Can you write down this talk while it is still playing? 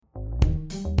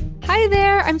Hi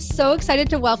there. I'm so excited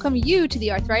to welcome you to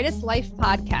the Arthritis Life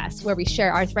podcast, where we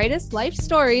share arthritis life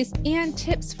stories and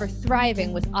tips for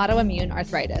thriving with autoimmune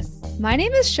arthritis. My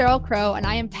name is Cheryl Crow, and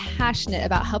I am passionate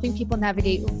about helping people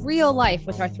navigate real life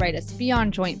with arthritis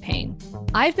beyond joint pain.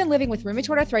 I've been living with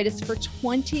rheumatoid arthritis for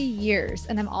 20 years,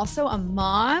 and I'm also a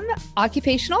mom,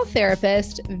 occupational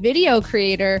therapist, video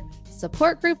creator,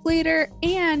 support group leader,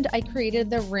 and I created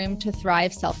the Room to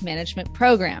Thrive self-management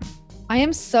program. I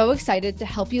am so excited to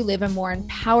help you live a more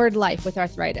empowered life with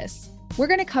arthritis. We're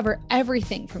going to cover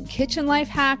everything from kitchen life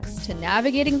hacks to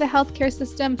navigating the healthcare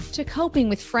system to coping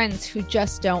with friends who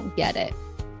just don't get it.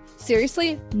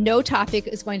 Seriously, no topic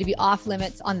is going to be off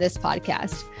limits on this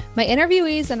podcast. My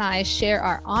interviewees and I share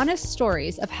our honest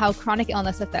stories of how chronic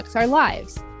illness affects our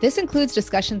lives. This includes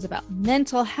discussions about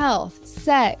mental health,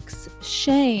 sex,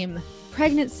 shame,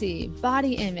 pregnancy,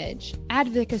 body image,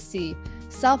 advocacy,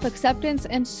 self-acceptance,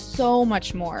 and so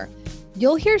much more.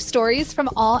 You'll hear stories from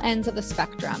all ends of the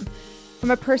spectrum,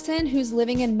 from a person who's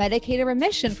living in medicated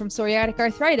remission from psoriatic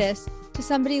arthritis to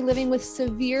somebody living with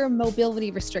severe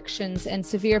mobility restrictions and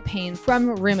severe pain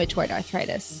from rheumatoid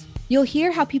arthritis. You'll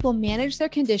hear how people manage their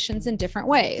conditions in different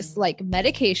ways, like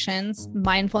medications,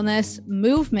 mindfulness,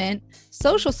 movement,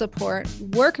 social support,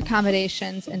 work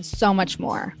accommodations, and so much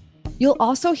more. You'll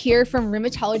also hear from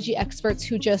rheumatology experts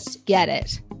who just get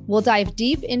it. We'll dive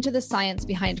deep into the science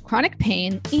behind chronic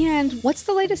pain and what's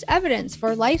the latest evidence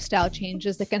for lifestyle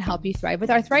changes that can help you thrive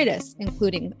with arthritis,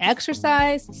 including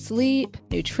exercise, sleep,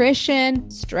 nutrition,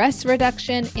 stress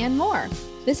reduction, and more.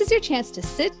 This is your chance to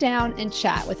sit down and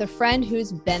chat with a friend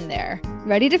who's been there.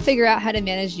 Ready to figure out how to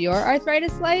manage your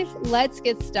arthritis life? Let's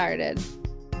get started.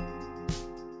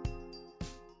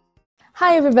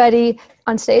 Hi, everybody.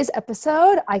 On today's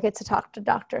episode, I get to talk to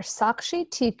Dr. Sakshi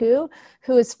Tiku,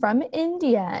 who is from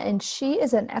India, and she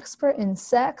is an expert in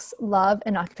sex, love,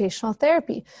 and occupational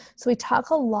therapy. So we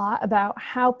talk a lot about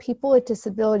how people with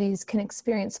disabilities can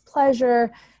experience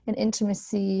pleasure and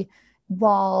intimacy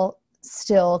while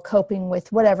still coping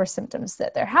with whatever symptoms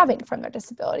that they're having from their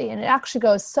disability. And it actually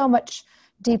goes so much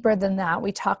deeper than that.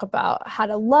 We talk about how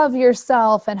to love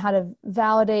yourself and how to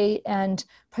validate and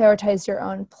prioritize your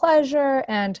own pleasure.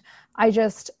 And I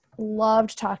just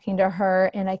loved talking to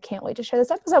her, and I can't wait to share this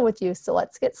episode with you. So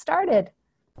let's get started.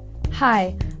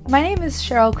 Hi, my name is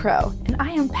Cheryl Crow, and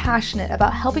I am passionate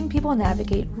about helping people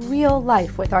navigate real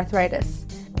life with arthritis.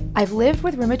 I've lived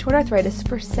with rheumatoid arthritis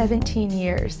for 17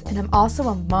 years, and I'm also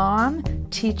a mom,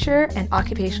 teacher, and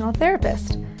occupational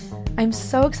therapist. I'm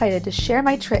so excited to share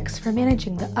my tricks for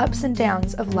managing the ups and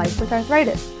downs of life with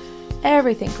arthritis.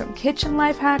 Everything from kitchen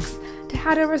life hacks to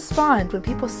how to respond when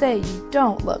people say you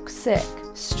don't look sick,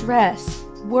 stress,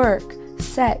 work,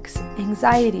 sex,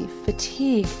 anxiety,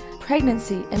 fatigue,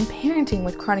 pregnancy, and parenting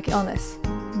with chronic illness.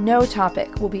 No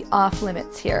topic will be off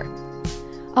limits here.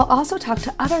 I'll also talk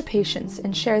to other patients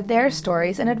and share their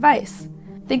stories and advice.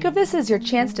 Think of this as your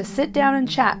chance to sit down and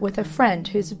chat with a friend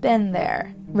who's been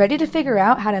there. Ready to figure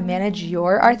out how to manage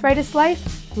your arthritis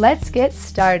life? Let's get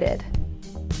started.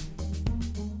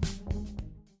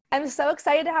 I'm so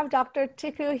excited to have Dr.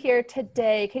 Tiku here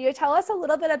today. Can you tell us a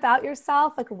little bit about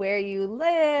yourself, like where you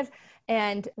live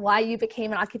and why you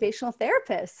became an occupational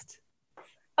therapist?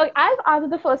 Okay, I'll answer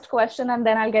the first question and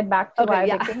then I'll get back to why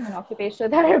I became an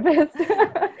occupational therapist.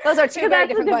 Those are two very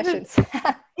different questions.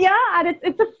 Yeah, and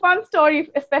it's a fun story,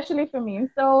 especially for me.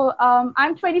 So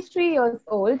I'm 23 years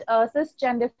old,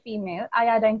 cisgender female. I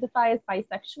identify as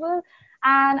bisexual,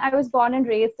 and I was born and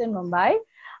raised in Mumbai.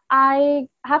 I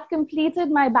have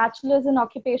completed my bachelor's in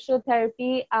occupational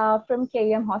therapy from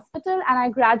KEM Hospital, and I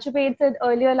graduated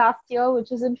earlier last year,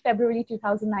 which is in February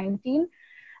 2019.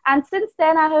 And since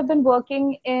then, I have been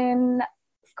working in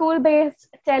school-based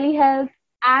telehealth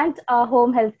and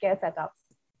home healthcare setups.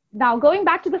 Now, going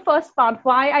back to the first part,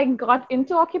 why I got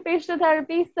into occupational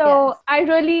therapy. So yes. I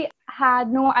really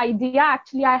had no idea.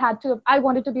 Actually, I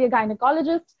wanted to be a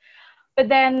gynecologist. But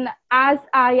then as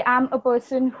I am a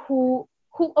person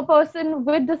a person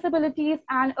with disabilities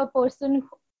and a person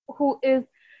who is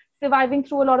surviving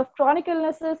through a lot of chronic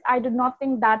illnesses, I did not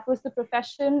think that was the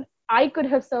profession I could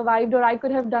have survived or I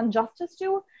could have done justice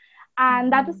to.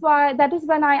 And that is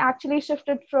when I actually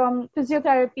shifted from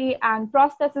physiotherapy and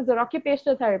prosthesis or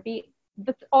occupational therapy.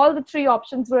 All the three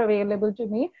options were available to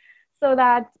me so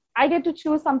that I get to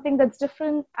choose something that's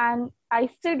different and I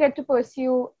still get to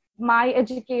pursue my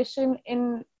education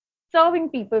in serving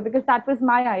people, because that was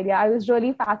my idea. I was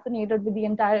really fascinated with the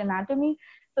entire anatomy.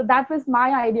 So that was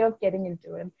my idea of getting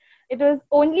into it. It was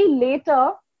only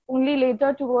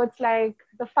later towards like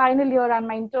the final year and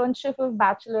my internship of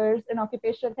bachelor's in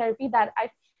occupational therapy that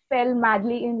I fell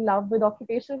madly in love with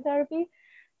occupational therapy.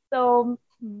 So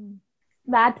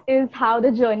That is how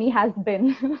the journey has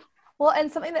been. Well,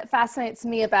 and something that fascinates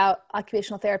me about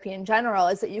occupational therapy in general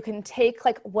is that you can take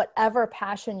like whatever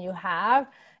passion you have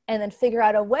and then figure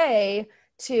out a way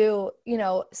to,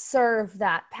 serve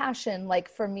that passion. Like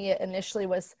for me, it initially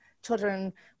was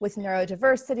children with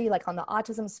neurodiversity, like on the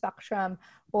autism spectrum,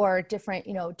 or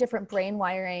different brain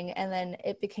wiring. And then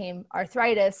it became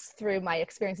arthritis through my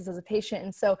experiences as a patient.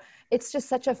 And so it's just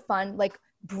such a fun, like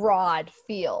broad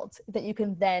field that you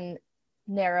can then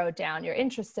narrow down your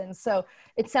interest in. So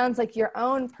it sounds like your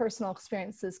own personal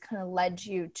experiences kind of led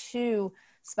you to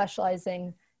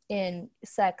specializing in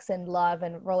sex and love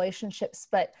and relationships.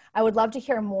 But I would love to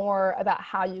hear more about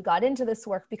how you got into this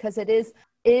work, because it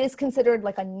is considered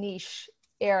like a niche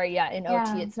area in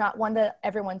OT. It's not one that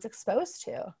everyone's exposed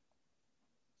to.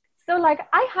 So like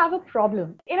I have a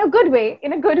problem in a good way,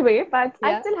 but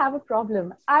I still have a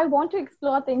problem. I want to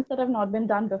explore things that have not been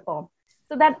done before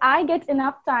so that I get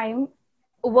enough time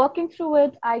working through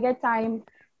it. I get time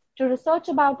to research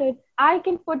about it. I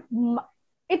can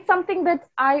it's something that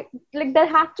I like, there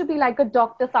has to be like a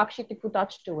Dr. Sakshi Tiku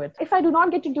touch to it. If I do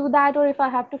not get to do that, or if I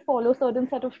have to follow certain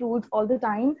set of rules all the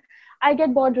time, I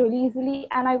get bored really easily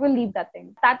and I will leave that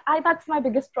thing. That's my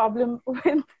biggest problem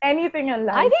with anything in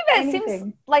life. I think that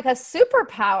seems like a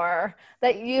superpower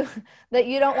that you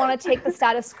don't want to take the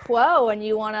status quo and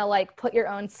you want to like put your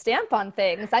own stamp on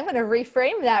things. I'm going to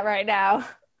reframe that right now.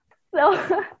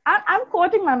 So I'm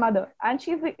quoting my mother, and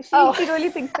she really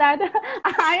thinks that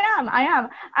I am.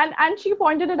 And she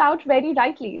pointed it out very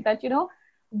rightly that,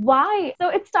 why? So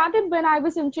it started when I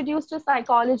was introduced to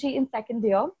psychology in second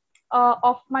year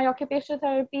of my occupational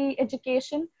therapy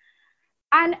education.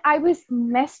 And I was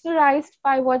mesmerized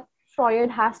by what Freud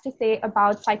has to say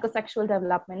about psychosexual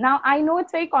development. Now, I know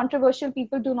it's very controversial.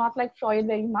 People do not like Freud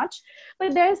very much,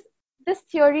 but there's this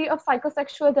theory of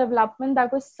psychosexual development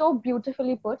that was so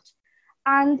beautifully put.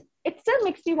 And it still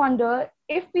makes me wonder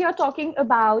if we are talking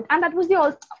about, and that was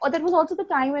also the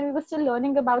time when we were still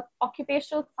learning about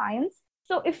occupational science.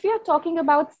 So if we are talking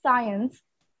about science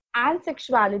and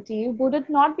sexuality, would it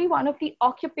not be one of the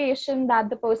occupation that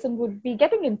the person would be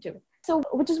getting into? So,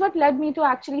 which is what led me to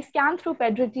actually scan through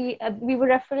Pedretti. We were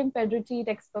referring Pedretti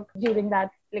textbook during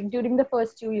the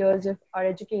first 2 years of our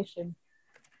education.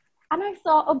 And I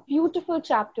saw a beautiful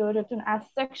chapter written as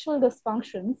sexual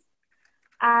dysfunctions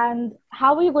and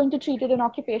how are you going to treat it in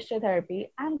occupational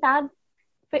therapy? And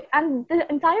the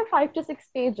entire 5 to 6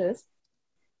 pages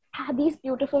had these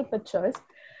beautiful pictures.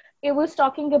 It was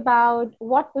talking about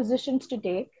what positions to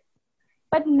take,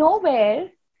 but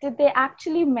nowhere did they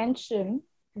actually mention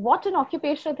what an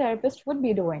occupational therapist would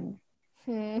be doing.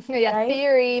 Right?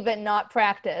 Theory, but not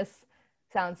practice.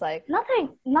 Sounds like nothing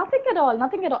at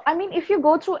all. I mean, if you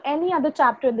go through any other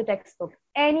chapter in the textbook,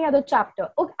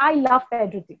 okay, I love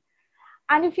Pedretti.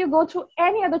 And if you go through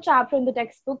any other chapter in the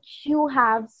textbook, you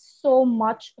have so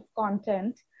much of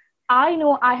content. I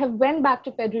know I have went back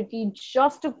to Pedretti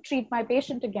just to treat my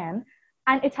patient again,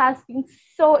 and it has been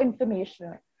so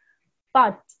informational.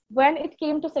 But when it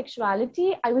came to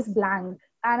sexuality, I was blank.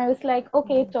 And I was like,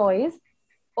 okay, toys.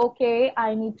 Okay,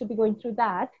 I need to be going through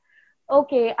that.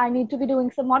 Okay, I need to be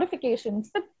doing some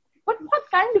modifications. But what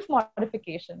kind of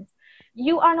modifications?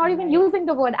 You are not even using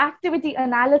the word activity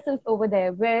analysis over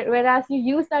there, whereas you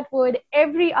use that word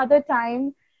every other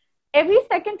time, every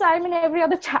second time in every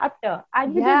other chapter.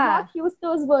 And you did not use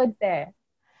those words there.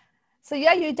 So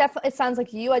yeah, you definitely, it sounds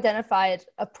like you identified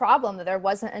a problem that there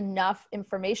wasn't enough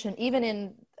information, even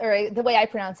in, or the way I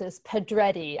pronounce it is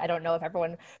Pedretti. I don't know if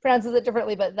everyone pronounces it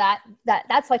differently, but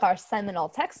that's like our seminal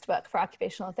textbook for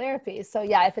occupational therapy. So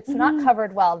yeah, if it's not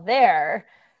covered well there,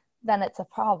 then it's a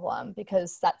problem,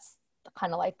 because that's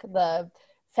kind of like one of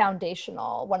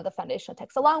the foundational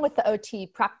texts, along with the OT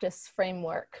practice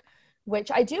framework, which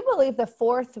I do believe the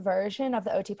 4th version of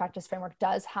the OT practice framework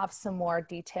does have some more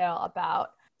detail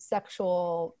about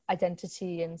sexual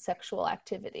identity and sexual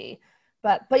activity.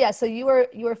 But yeah, so you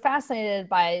were fascinated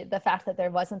by the fact that there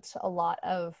wasn't a lot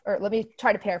of, or let me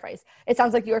try to paraphrase. It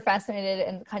sounds like you were fascinated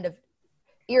and kind of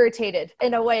irritated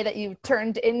in a way that you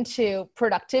turned into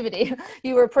productivity.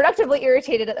 You were productively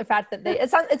irritated at the fact that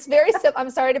it's very I'm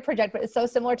sorry to project, but it's so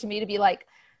similar to me to be like,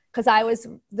 because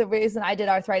the reason I did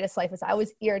Arthritis Life is I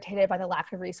was irritated by the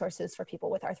lack of resources for people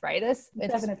with arthritis.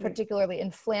 It's particularly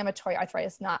inflammatory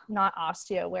arthritis, not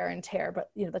osteo wear and tear, but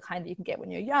the kind that you can get when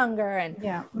you're younger and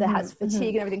that has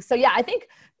fatigue and everything. So yeah, I think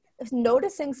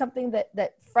noticing something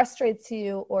that frustrates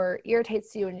you or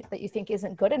irritates you and that you think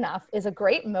isn't good enough is a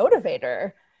great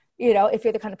motivator, if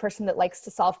you're the kind of person that likes to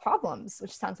solve problems,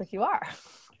 which sounds like you are.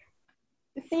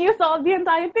 See, you solved the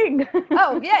entire thing.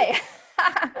 Oh, yay.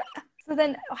 So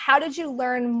then how did you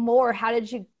learn more? How did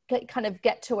you kind of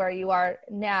get to where you are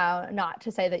now? Not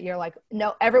to say that you're like,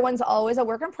 no, everyone's always a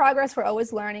work in progress. We're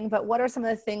always learning. But what are some of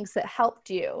the things that helped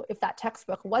you? If that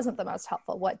textbook wasn't the most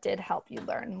helpful, what did help you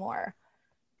learn more?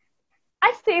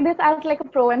 I say this as like a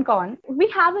pro and con. We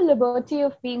have a liberty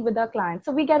of being with our clients.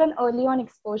 So we get an early on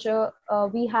exposure.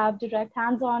 We have direct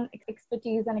hands-on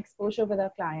expertise and exposure with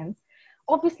our clients,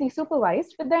 obviously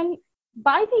supervised, but then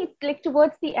by the, like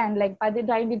towards the end, like by the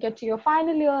time you get to your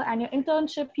final year and your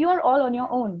internship, you are all on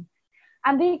your own.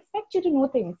 And they expect you to know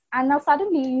things. And now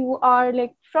suddenly you are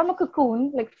like from a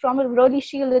cocoon, like from a really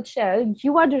shielded shell,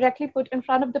 you are directly put in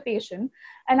front of the patient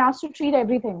and asked to treat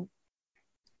everything.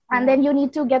 And then you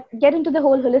need to get into the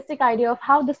whole holistic idea of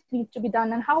how this needs to be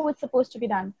done and how it's supposed to be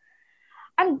done.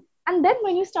 And then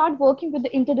when you start working with the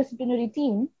interdisciplinary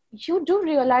team, you do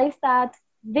realize that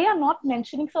they are not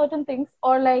mentioning certain things,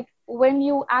 or like when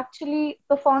you actually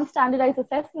perform standardized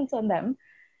assessments on them,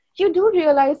 you do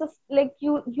realize like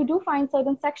you do find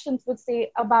certain sections which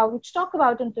talk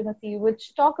about intimacy,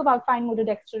 which talk about fine motor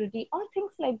dexterity, or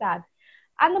things like that.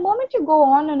 And the moment you go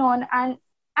on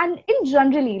and in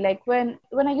generally, like when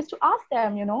I used to ask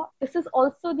them, this is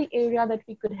also the area that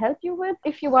we could help you with.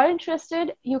 If you are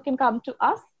interested, you can come to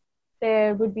us.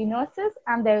 There would be nurses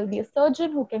and there will be a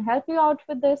surgeon who can help you out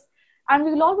with this. And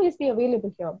we will always be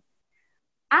available here.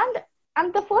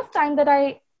 And the first time that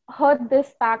I heard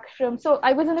this back from, so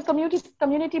I was in a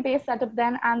community-based setup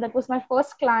then, and that was my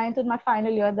first client in my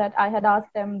final year that I had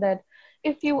asked them that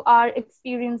if you are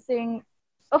experiencing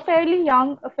a fairly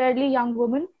young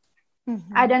woman,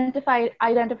 identifies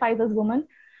as woman.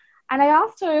 And I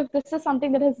asked her if this is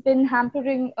something that has been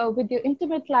hampering with your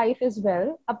intimate life as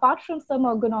well, apart from some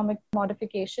ergonomic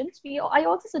modifications. I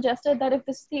also suggested that if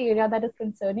this is the area that is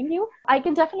concerning you, I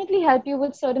can definitely help you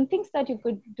with certain things that you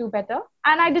could do better.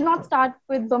 And I did not start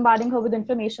with bombarding her with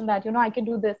information that, I can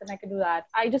do this and I can do that.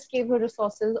 I just gave her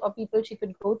resources or people she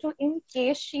could go to in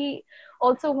case she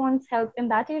also wants help in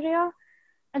that area.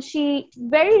 And she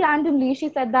very randomly, she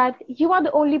said that you are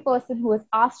the only person who has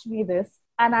asked me this.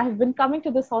 And I have been coming to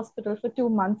this hospital for 2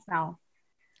 months now.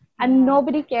 And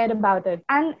nobody cared about it.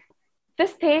 And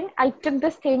I took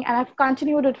this thing and I've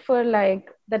continued it for like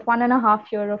that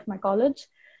 1.5 years of my college.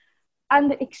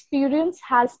 And the experience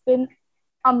has been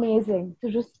amazing.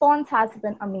 The response has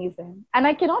been amazing. And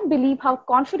I cannot believe how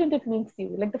confident it makes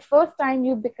you. Like the first time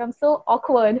you become so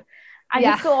awkward. And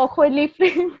you so awkwardly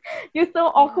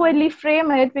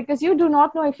frame it because you do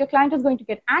not know if your client is going to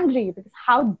get angry because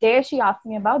how dare she ask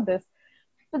me about this.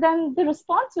 But then the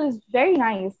response was very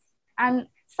nice. And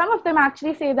some of them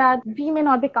actually say that we may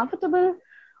not be comfortable,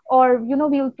 or,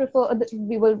 we'll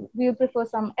prefer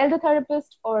some elder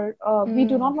therapist, or we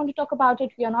do not want to talk about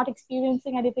it. We are not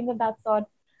experiencing anything of that sort.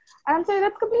 And so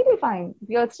that's completely fine.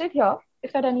 We'll sit here.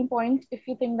 If at any point, if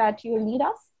you think that you'll need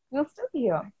us, we'll still be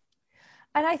here.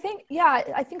 And I think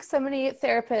so many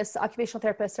therapists, occupational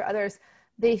therapists or others,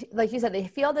 they, like you said, they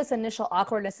feel this initial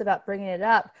awkwardness about bringing it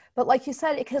up. But like you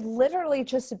said, it could literally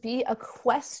just be a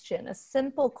question, a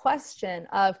simple question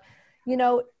of,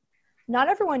 not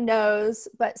everyone knows,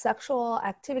 but sexual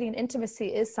activity and intimacy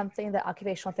is something that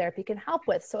occupational therapy can help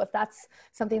with. So if that's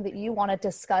something that you want to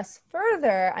discuss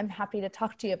further, I'm happy to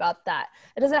talk to you about that.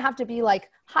 It doesn't have to be like,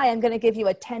 hi, I'm going to give you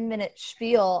a 10-minute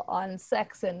spiel on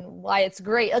sex and why it's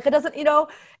great. Like it doesn't,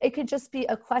 it could just be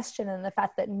a question. And the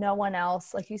fact that no one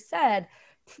else, like you said,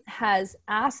 has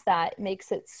asked that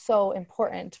makes it so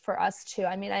important for us to.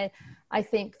 I mean, I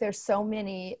think there's so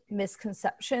many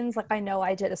misconceptions. Like I know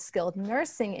I did a skilled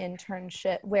nursing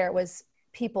internship where it was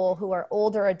people who are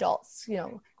older adults,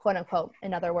 quote unquote,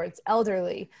 in other words,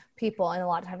 elderly people. And a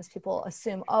lot of times people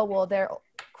assume, oh, well, they're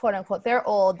quote unquote, they're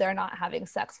old, they're not having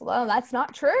sex. Well, that's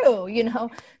not true.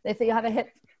 If you have a hip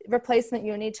replacement,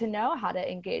 you need to know how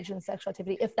to engage in sexual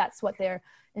activity if that's what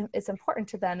it's important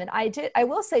to them. And I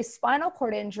will say spinal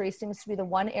cord injury seems to be the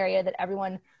one area that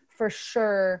everyone for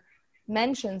sure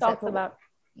mentions. Talks about.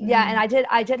 Yeah. And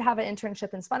I did have an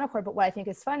internship in spinal cord, but what I think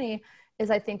is funny is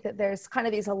I think that there's kind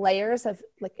of these layers of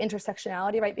like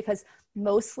intersectionality, right? Because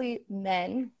mostly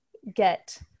men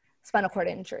get spinal cord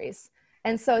injuries.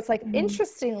 And so it's like,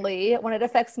 interestingly, when it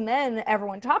affects men,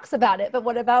 everyone talks about it. But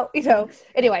what about,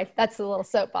 anyway, that's a little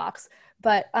soapbox.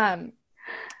 But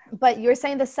you're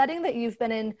saying the setting that you've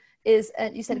been in is,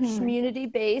 you said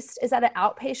community-based. Is that an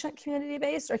outpatient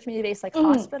community-based or community-based like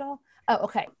hospital? Oh,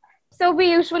 okay. So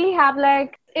we usually have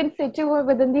like in situ or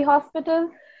within the hospital.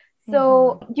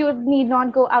 So you need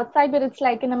not go outside, but it's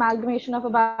like an amalgamation of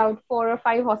about 4 or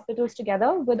 5 hospitals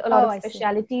together with a lot of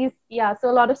specialities. Yeah, so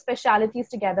a lot of specialities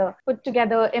put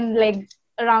together in like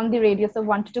around the radius of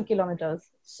 1 to 2 kilometers.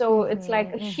 So it's like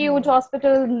a huge Mm-hmm.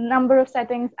 hospital, number of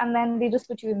settings, and then they just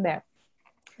put you in there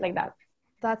like that.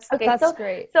 Okay, That's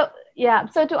great. so yeah,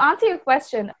 so to answer your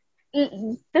question,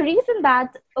 the reason that,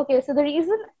 okay, so the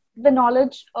reason the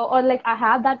knowledge, or like I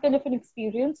had that kind of an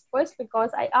experience was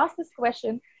because I asked this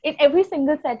question in every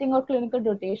single setting or clinical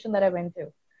rotation that I went to.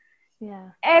 Yeah.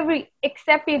 Every,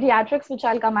 except pediatrics, which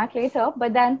I'll come at later,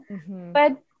 but then, Mm-hmm.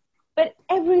 but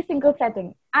every single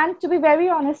setting. And to be very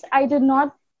honest,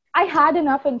 I had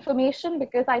enough information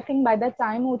because I think by that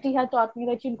time, OT had taught me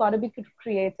that you've got to be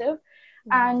creative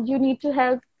and you need to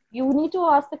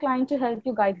ask the client to help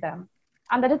you guide them.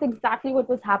 And that is exactly what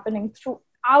was happening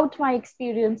throughout my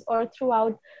experience or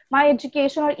throughout my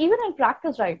education or even in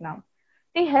practice right now.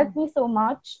 They help me so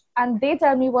much and they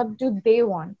tell me what do they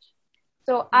want.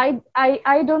 So I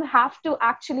don't have to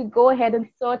actually go ahead and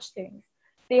search things.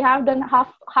 They have done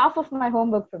half of my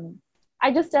homework for me.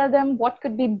 I just tell them what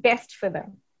could be best for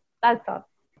them. That's all.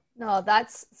 No,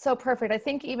 that's so perfect. I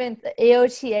think even the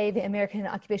AOTA, the American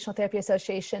Occupational Therapy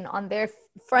Association, on their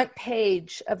front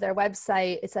page of their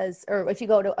website, it says, or if you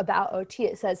go to About OT,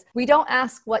 it says, we don't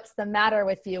ask what's the matter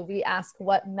with you. We ask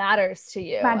what matters to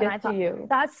you. Matters and I thought to you.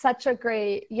 that's such a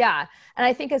great, yeah. And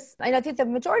I think I think the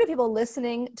majority of people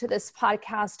listening to this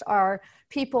podcast are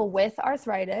people with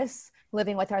arthritis,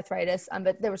 living with arthritis,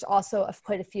 but there was also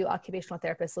quite a few occupational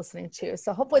therapists listening too.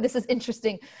 So hopefully this is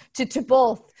interesting to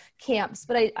both camps.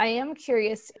 But I am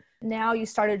curious, now you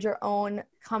started your own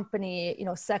company,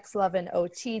 Sex, Love, and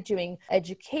OT, doing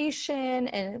education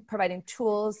and providing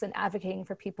tools and advocating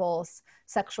for people's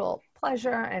sexual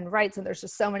pleasure and rights. And there's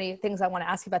just so many things I want to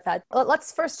ask you about that.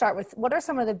 Let's first start with, what are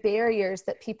some of the barriers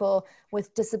that people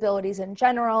with disabilities in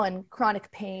general and chronic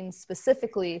pain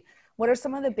specifically, what are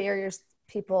some of the barriers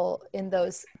people in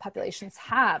those populations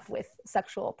have with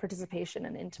sexual participation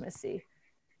and intimacy?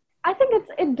 I think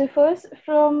it differs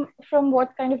from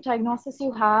what kind of diagnosis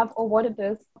you have or what it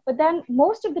is. But then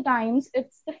most of the times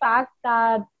it's the fact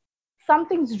that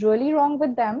something's really wrong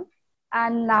with them,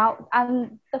 and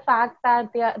the fact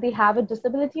that they have a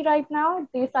disability right now,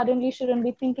 they suddenly shouldn't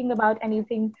be thinking about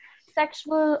anything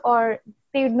sexual, or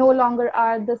they no longer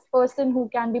are this person who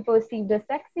can be perceived as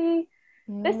sexy.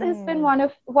 This has been one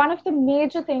of the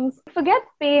major things. Forget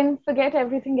pain, forget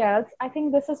everything else. I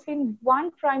think this has been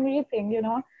one primary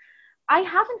thing, I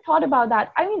haven't thought about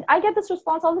that. I mean, I get this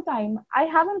response all the time. I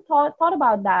haven't thought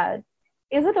about that.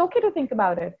 Is it okay to think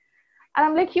about it? And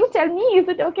I'm like, you tell me, is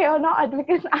it okay or not?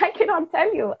 Because I cannot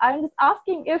tell you. I'm just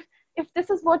asking if this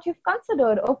is what you've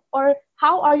considered, or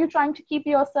how are you trying to keep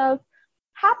yourself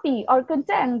happy or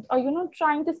content, or,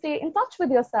 trying to stay in touch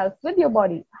with yourself, with your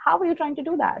body. How are you trying to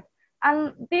do that?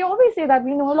 And they always say that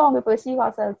we no longer perceive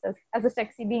ourselves as a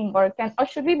sexy being, or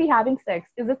should we be having sex?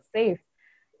 Is it safe?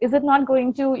 Is it not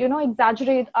going to,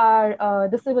 exaggerate our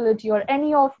disability or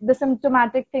any of the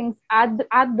symptomatic things at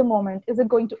the moment? Is it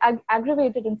going to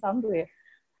aggravate it in some way?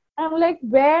 And I'm like,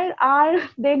 where are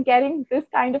they getting this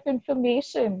kind of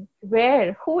information?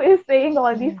 Where? Who is saying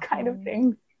all these kind of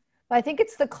things? I think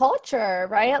it's the culture,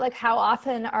 right? Like, how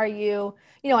often are you,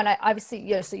 and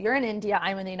obviously, so you're in India,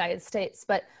 I'm in the United States,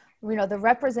 but, the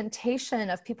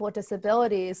representation of people with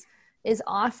disabilities is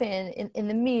often in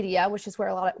the media, which is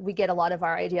where we get a lot of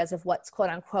our ideas of what's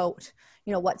quote unquote,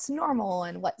 what's normal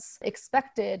and what's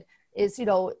expected is,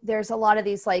 there's a lot of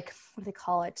these, like, what do they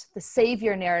call it? The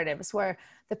savior narratives, where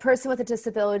the person with a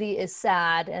disability is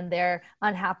sad and they're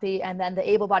unhappy, and then the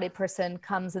able-bodied person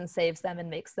comes and saves them and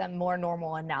makes them more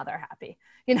normal, and now they're happy,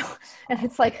 and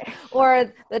it's like,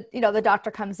 or the doctor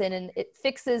comes in and it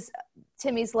fixes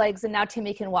Timmy's legs and now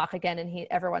Timmy can walk again and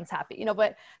everyone's happy,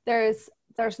 but there's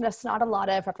just not a lot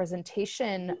of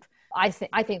representation. I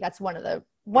think that's one of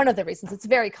the reasons. It's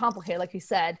very complicated, like you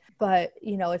said, but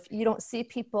if you don't see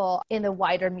people in the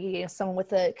wider media, someone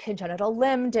with a congenital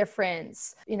limb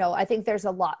difference, I think there's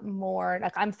a lot more.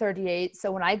 Like, I'm 38,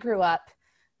 so when I grew up,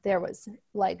 there was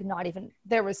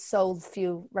so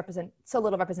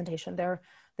little representation there.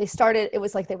 It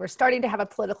was like they were starting to have a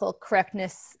political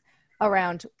correctness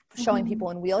around showing people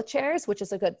in wheelchairs, which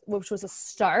was a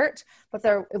start, but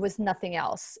it was nothing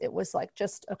else. It was like,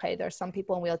 just, okay, there's some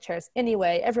people in wheelchairs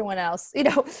anyway, everyone else,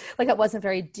 like, it wasn't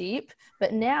very deep.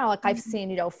 But now, like, I've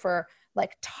seen, for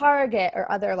like Target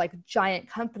or other like giant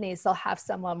companies, they'll have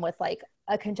someone with like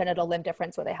a congenital limb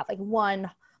difference where they have like one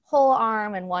whole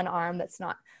arm and one arm that's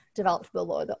not developed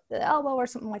below the elbow or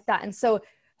something like that. And so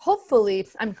hopefully,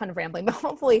 I'm kind of rambling, but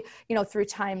hopefully, through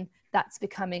time that's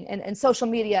becoming, and social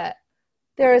media,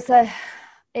 there is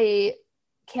a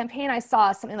campaign I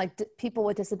saw, something like people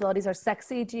with disabilities are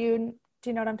sexy. Do you Do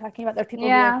you know what I'm talking about? There are people who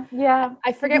Yeah, yeah.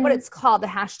 I forget what it's called, the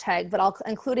hashtag, but I'll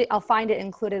include it. I'll find it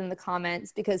included in the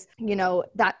comments because, you know,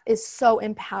 that is so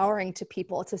empowering to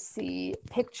people to see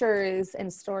pictures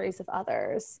and stories of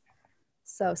others.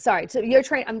 So sorry. So your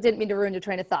train, I didn't mean to ruin your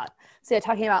train of thought. So you're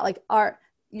talking about like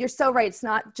you're so right. It's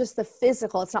not just the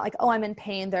physical. It's not like, oh, I'm in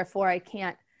pain, therefore I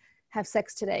can't have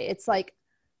sex today. It's like,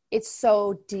 it's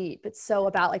so deep. It's so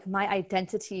about like my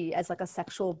identity as like a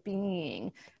sexual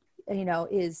being, you know,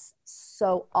 is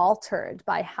so altered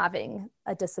by having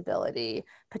a disability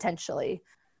potentially.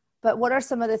 But what are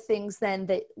some of the things then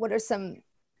what are some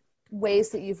ways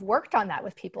that you've worked on that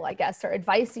with people, I guess, or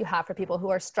advice you have for people who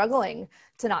are struggling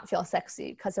to not feel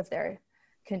sexy because of their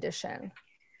condition?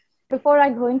 Before I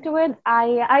go into it,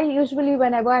 I usually,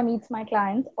 whenever I meet my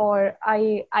clients or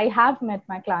I have met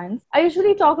my clients, I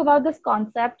usually talk about this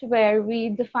concept where we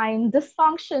define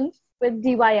dysfunction with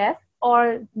DYF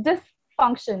or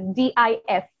dysfunction,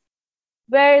 DIF,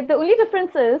 where the only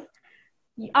difference is,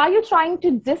 are you trying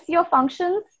to dis your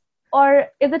functions or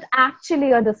is it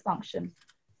actually a dysfunction?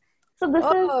 So this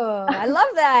I love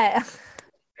that.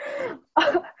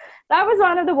 that was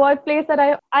one of the wordplays that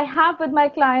I have with my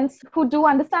clients who do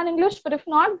understand English, but if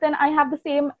not, then I have the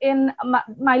same in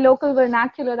my local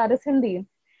vernacular, that is Hindi.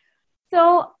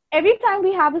 So every time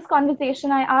we have this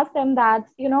conversation, I ask them that,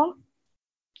 you know,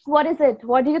 what is it?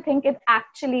 What do you think it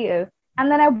actually is?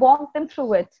 And then I walk them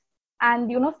through it.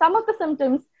 And, you know, some of the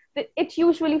symptoms, it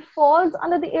usually falls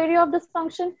under the area of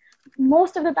dysfunction.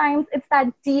 Most of the times it's that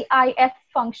DIF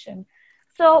function.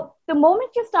 So the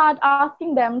moment you start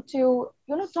asking them to,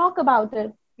 you know, talk about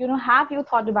it, you know, have you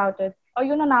thought about it? Or,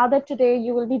 you know, now that today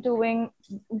you will be doing,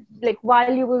 like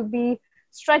while you will be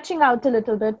stretching out a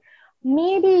little bit,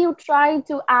 maybe you try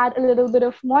to add a little bit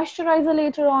of moisturizer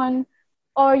later on,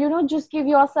 or, you know, just give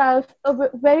yourself a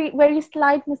very, very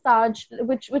slight massage,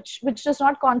 which does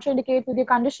not contraindicate with your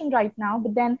condition right now,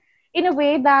 but then in a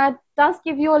way that does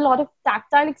give you a lot of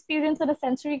tactile experience and a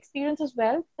sensory experience as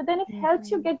well. But then it helps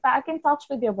you get back in touch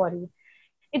with your body.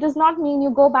 It does not mean you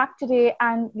go back today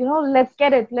and, you know, let's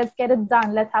get it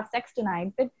done. Let's have sex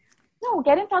tonight. But no,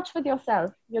 get in touch with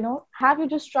yourself. You know, have you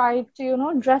just tried to, you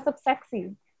know, dress up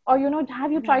sexy? Or, you know,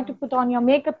 have you tried to put on your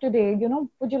makeup today? You know,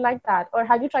 would you like that? Or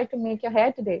have you tried to make your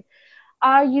hair today?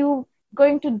 Are you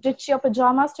going to ditch your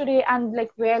pajamas today and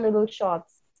like wear little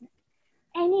shorts?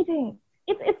 Anything.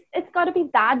 It's got to be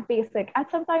that basic. And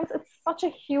sometimes it's such a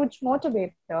huge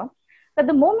motivator that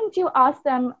the moment you ask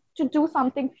them to do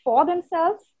something for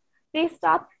themselves, they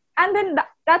start, and then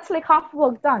that's like half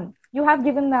work done. You have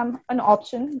given them an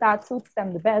option that suits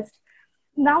them the best.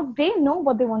 Now they know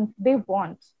what they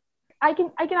want. I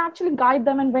can actually guide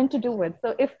them and when to do it.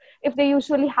 So if they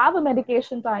usually have a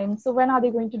medication time, so when are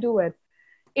they going to do it?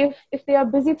 If they are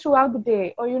busy throughout the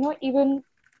day, or, you know, even,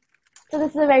 so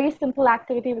this is a very simple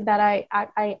activity that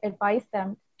I advise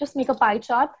them. Just make a pie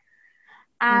chart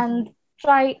and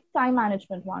try time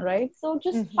management one, right? So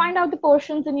just find out the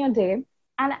portions in your day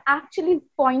and actually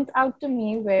point out to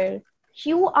me where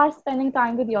you are spending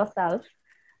time with yourself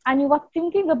and you are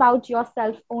thinking about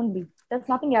yourself only. There's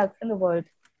nothing else in the world.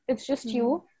 It's just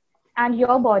you and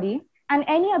your body and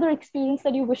any other experience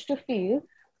that you wish to feel,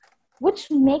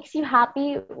 which makes you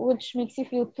happy, which makes you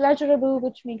feel pleasurable,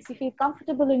 which makes you feel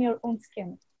comfortable in your own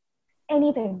skin.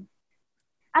 Anything.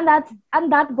 And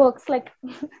that works like,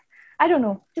 I don't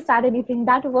know, just add anything.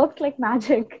 That works like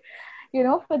magic, you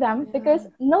know, for them, because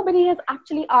nobody has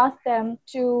actually asked them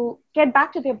to get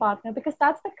back to their partner, because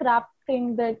that's the crap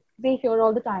thing that they hear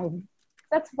all the time.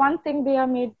 That's one thing they are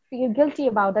made feel guilty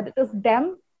about, that it is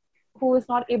them who is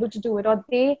not able to do it, or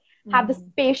they have this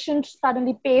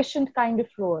suddenly patient kind of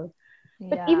role.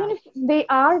 But even if they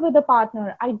are with a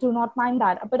partner, I do not mind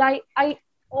that. But I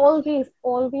always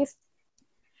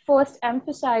first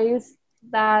emphasize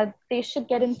that they should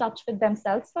get in touch with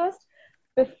themselves first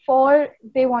before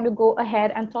they want to go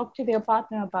ahead and talk to their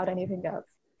partner about anything else.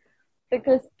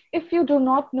 Because if you do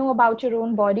not know about your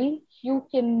own body, you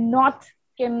cannot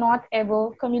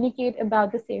ever communicate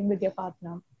about the same with your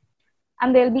partner.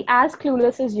 And they'll be as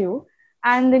clueless as you.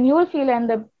 And then you will and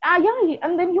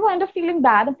then you end up feeling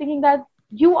bad and thinking that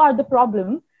you are the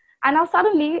problem. And now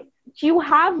suddenly you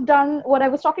have done what I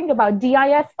was talking about,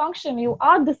 DIS function. You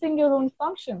are dissing your own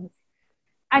functions.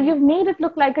 And you've made it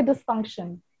look like a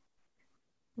dysfunction.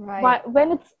 Right. But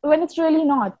when it's really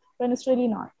not.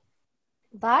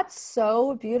 That's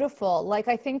so beautiful. Like,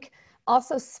 I think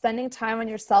also spending time on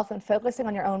yourself and focusing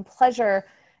on your own pleasure,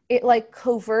 it like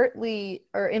covertly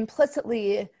or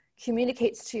implicitly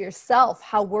communicates to yourself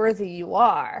how worthy you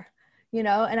are, you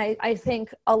know? And I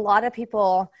think a lot of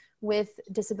people with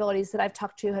disabilities that I've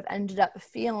talked to have ended up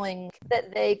feeling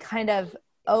that they kind of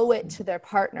owe it to their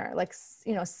partner. Like,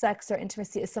 you know, sex or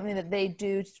intimacy is something that they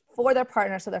do for their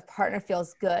partner so their partner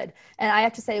feels good. And I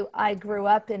have to say, I grew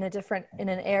up in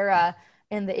an era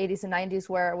in the 80s and 90s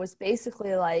where it was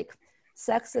basically like,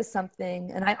 sex is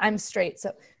something, and I'm straight,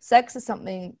 so sex is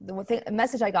something, the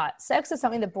message I got, sex is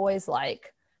something that boys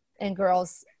like, and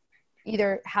girls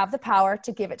either have the power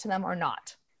to give it to them or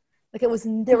not. Like,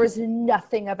 there was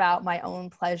nothing about my own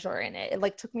pleasure in it. It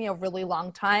like took me a really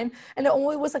long time. And it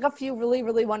only was like a few really,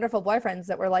 really wonderful boyfriends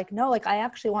that were like, no, like, I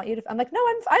actually want you to, I'm like, no,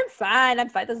 I'm fine. I'm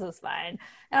fine. This is fine.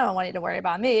 I don't want you to worry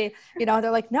about me. You know,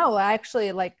 they're like, no, I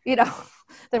actually, like, you know,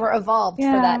 they were evolved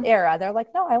for that era. They're like,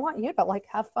 no, I want you to like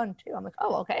have fun too. I'm like,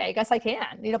 oh, okay, I guess I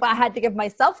can, you know, but I had to give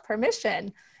myself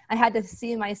permission. I had to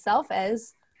see myself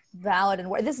as valid.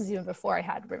 And this is even before I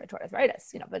had rheumatoid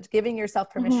arthritis, you know, but giving yourself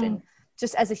permission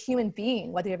just as a human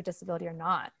being, whether you have a disability or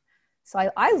not.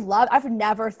 So I've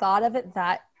never thought of it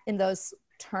that in those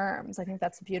terms. I think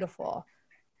that's beautiful.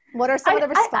 What are some of the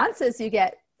responses you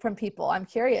get from people? I'm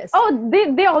curious. Oh,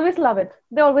 they always love it.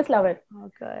 They always love it. Oh,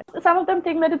 good. Some of them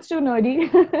think that it's too nerdy.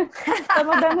 Some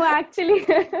of them who actually...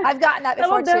 I've gotten that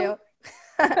before too.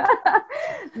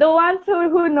 The ones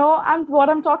who know what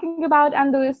I'm talking about,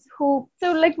 and those who,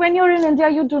 so like when you're in India,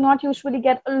 you do not usually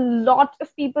get a lot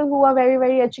of people who are very,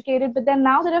 very educated. But then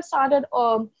now that I've started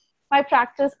my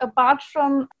practice, apart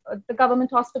from the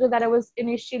government hospital that I was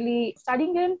initially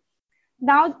studying in,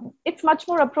 now it's much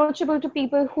more approachable to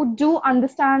people who do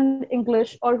understand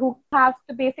English or who have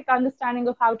the basic understanding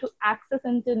of how to access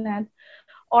internet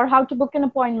or how to book an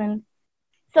appointment.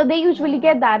 So they usually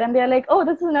get that and they're like, oh,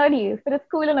 this is nerdy, but it's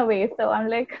cool in a way. So I'm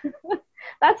like,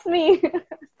 that's me.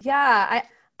 Yeah,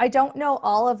 I don't know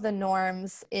all of the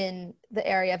norms in the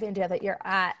area of India that you're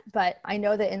at, but I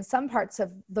know that in some parts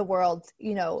of the world,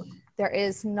 you know, there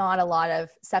is not a lot of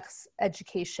sex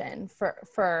education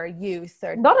for youth.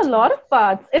 Or not a lot of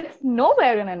parts. It's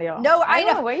nowhere in India. No, I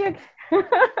know. Where you're...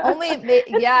 Only,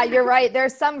 yeah, you're right.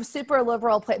 There's some super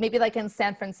liberal place, maybe like in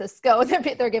San Francisco,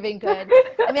 they're giving good.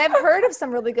 I mean, I've heard of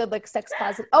some really good like sex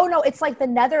positive. Oh no, it's like the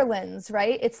Netherlands,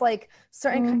 right? It's like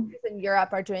certain countries in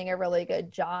Europe are doing a really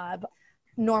good job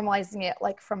normalizing it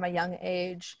like from a young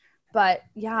age. But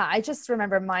yeah, I just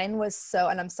remember mine was so,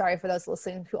 and I'm sorry for those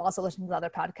listening who also listen to the other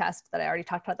podcast that I already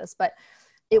talked about this, but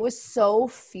it was so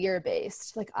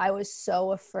fear-based. Like I was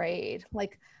so afraid.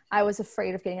 Like I was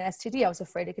afraid of getting an STD. I was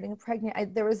afraid of getting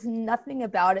pregnant. There was nothing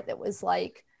about it that was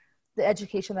like the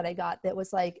education that I got that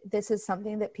was like, this is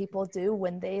something that people do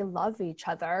when they love each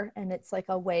other. And it's like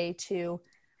a way to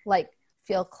like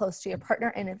feel close to your partner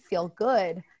and feel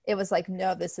good. It was like,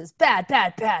 no, this is bad.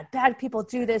 People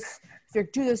do this. If you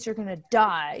do this, you're going to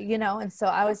die, you know? And so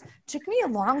it took me a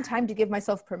long time to give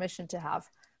myself permission to have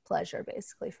pleasure,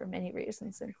 basically, for many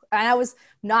reasons. And I was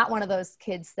not one of those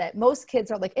kids that most kids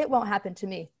are like, it won't happen to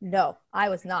me. No, I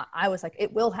was not. I was like,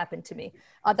 it will happen to me.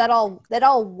 That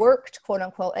all worked, quote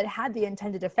unquote. It had the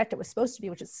intended effect it was supposed to be,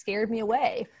 which is scared me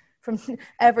away from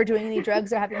ever doing any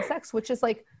drugs or having sex, which is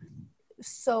like,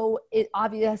 so it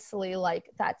obviously like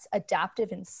that's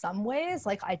adaptive in some ways.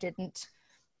 Like I didn't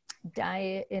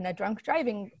die in a drunk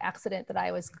driving accident that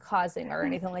I was causing or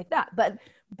anything like that. But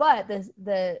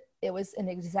it was an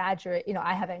exaggerate, you know,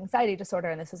 I have anxiety disorder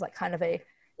and this is like kind of a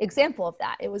example of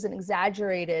that. It was an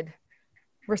exaggerated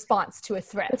response to a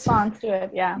threat. Response to it,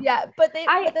 yeah. Yeah, but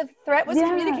the threat was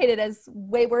communicated as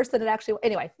way worse than it actually,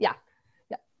 anyway, yeah.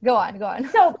 Go on.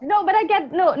 So, no, but I get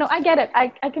it.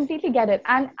 I completely get it.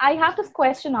 And I have this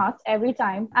question asked every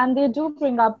time, and they do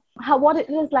bring up what it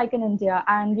is like in India.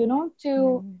 And, you know,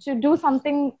 to do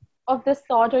something of this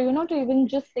sort, or, you know, to even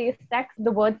just say sex, the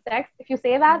word sex, if you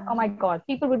say that, oh my God,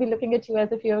 people will be looking at you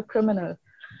as if you're a criminal.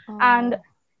 And,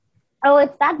 oh,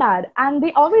 it's that bad. And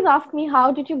they always ask me,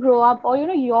 how did you grow up? Or, you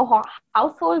know, your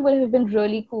household will have been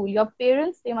really cool. Your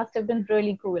parents, they must have been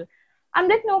really cool. I'm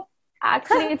like, no.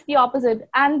 Actually, it's the opposite.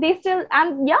 And they still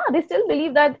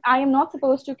believe that I am not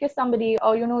supposed to kiss somebody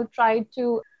or, you know, try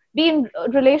to be in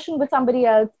relation with somebody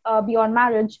else beyond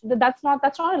marriage. That's not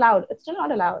allowed. It's still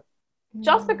not allowed.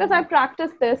 Just because I practice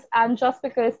this and just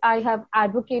because I have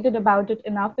advocated about it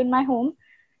enough in my home,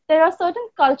 there are certain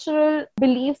cultural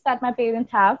beliefs that my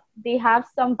parents have. They have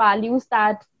some values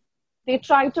that they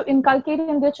try to inculcate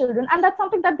in their children. And that's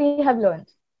something that they have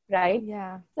learned. Right?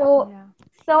 Yeah.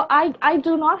 So I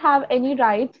do not have any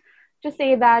right to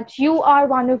say that you are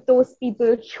one of those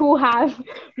people who have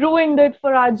ruined it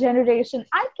for our generation.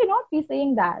 I cannot be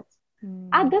saying that.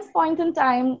 At this point in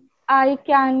time, I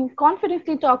can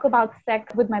confidently talk about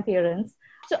sex with my parents.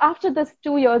 So after this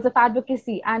 2 years of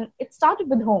advocacy, and it started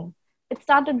with home.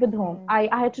 I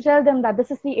had to tell them that this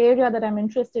is the area that I'm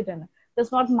interested in.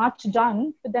 There's not much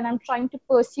done, but then I'm trying to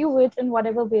pursue it in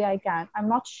whatever way I can. I'm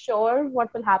not sure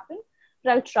what will happen,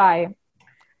 but I'll try.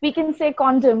 We can say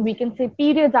condom, we can say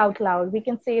periods out loud, we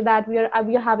can say that we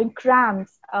are having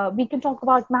cramps, we can talk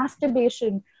about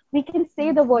masturbation, we can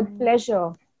say the word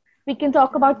pleasure, we can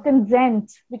talk about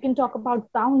consent, we can talk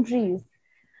about boundaries,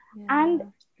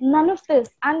 and none of this.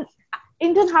 And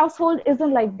Indian household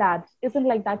isn't like that.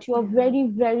 You are very,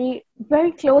 very,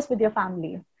 very close with your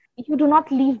family. You do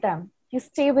not leave them, you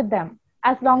stay with them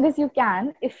as long as you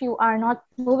can, if you are not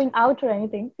moving out or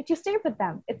anything, but you stay with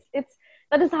them. It's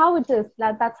that is how it is.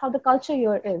 That's how the culture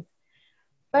here is.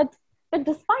 But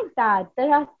despite that, there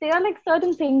are like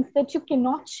certain things that you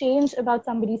cannot change about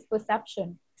somebody's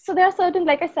perception. So there are certain,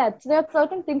 like I said, so there are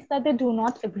certain things that they do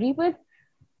not agree with,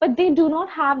 but they do not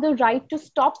have the right to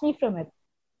stop me from it.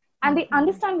 And they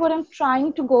understand what I'm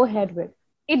trying to go ahead with.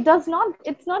 It's not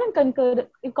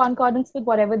in concordance with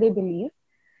whatever they believe,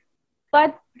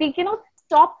 but they cannot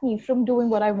stop me from doing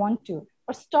what I want to,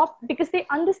 or stop, because they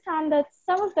understand that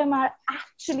some of them are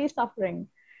actually suffering.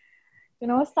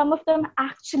 Some of them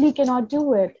actually cannot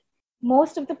do it.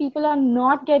 Most of the people are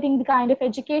not getting the kind of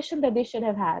education that they should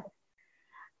have had.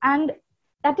 And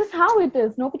that is how it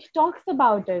is. Nobody talks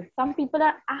about it. Some people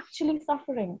are actually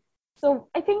suffering. So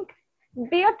I think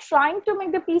they are trying to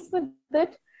make the peace with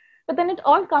it, but then it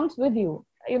all comes with you.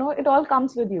 It all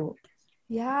comes with you.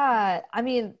 Yeah. I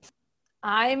mean,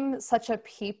 I'm such a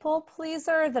people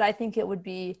pleaser that I think it would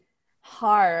be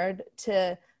hard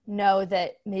to know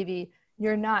that maybe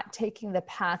you're not taking the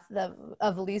path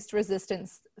of least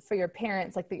resistance for your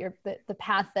parents, like the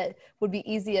path that would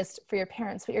be easiest for your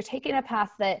parents, but you're taking a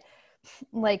path that,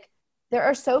 like, there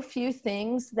are so few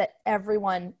things that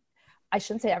everyone, I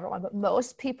shouldn't say everyone, but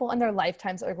most people in their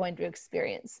lifetimes are going to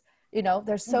experience.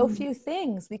 There's so few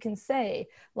things we can say,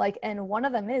 like, and one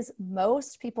of them is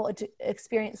most people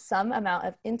experience some amount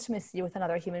of intimacy with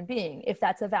another human being, if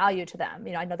that's a value to them.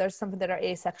 I know there's some that are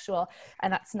asexual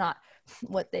and that's not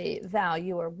what they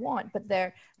value or want, but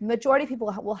their majority of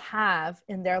people will have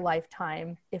in their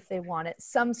lifetime, if they want it,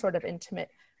 some sort of intimate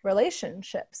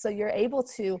relationship. So you're able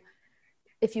to,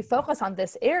 if you focus on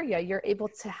this area, you're able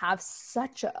to have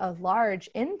such a large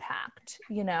impact,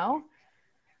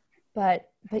 But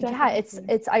yeah,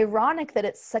 it's ironic that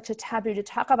it's such a taboo to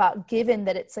talk about, given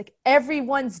that it's like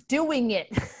everyone's doing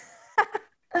it.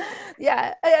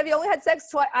 Yeah. Have you only had sex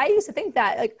twice? I used to think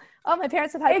that, like, oh, my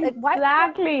parents have had,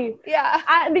 exactly. Like,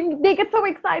 yeah. They get so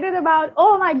excited about,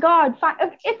 oh my God.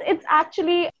 It's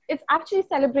actually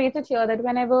celebrated here that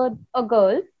whenever a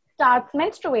girl starts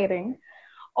menstruating,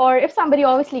 or if somebody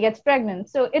obviously gets pregnant,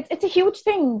 so it's a huge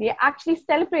thing. They actually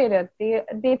celebrate it.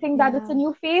 They think that it's a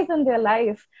new phase in their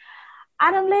life.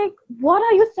 And I'm like, what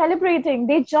are you celebrating?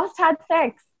 They just had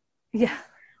sex. Yeah.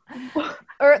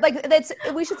 Or like,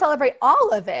 we should celebrate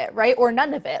all of it, right? Or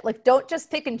none of it. Like, don't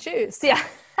just pick and choose. Yeah.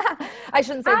 I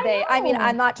shouldn't say they. I mean,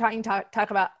 I'm not trying to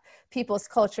talk about people's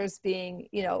cultures being,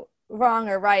 wrong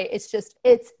or right. It's just,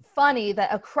 it's funny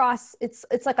that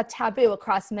it's like a taboo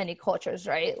across many cultures,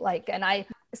 right? Like, and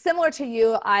similar to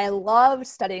you, I loved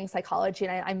studying psychology,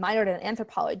 and I minored in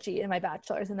anthropology in my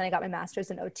bachelor's, and then I got my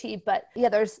master's in OT. But yeah,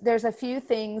 there's a few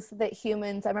things that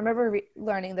humans, I remember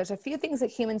learning, there's a few things that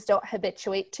humans don't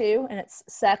habituate to, and it's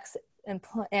sex and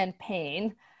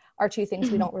pain are two things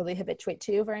we don't really habituate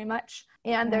to very much.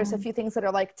 And there's a few things that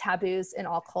are like taboos in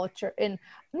all culture, in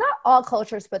not all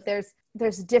cultures, but there's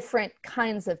different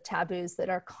kinds of taboos that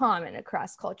are common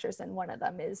across cultures. And one of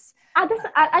them is, I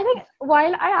think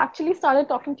while I actually started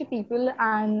talking to people,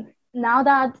 and now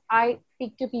that I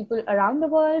speak to people around the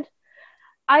world,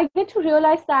 I get to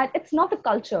realize that it's not the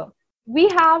culture. We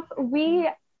have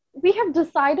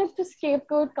decided to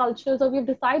scapegoat cultures, or we've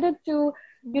decided to,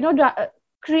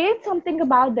 create something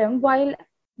about them, while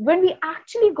when we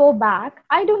actually go back,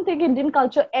 I don't think Indian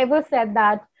culture ever said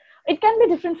that. It can be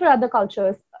different for other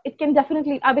cultures. It can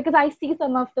definitely, because I see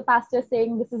some of the pastors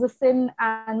saying this is a sin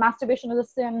and masturbation is a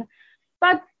sin.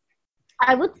 But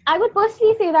I would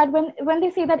personally say that when they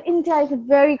say that India is a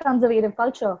very conservative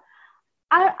culture,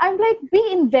 I'm like, we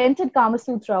invented Kama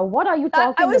Sutra. What are you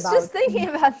talking about? I was just thinking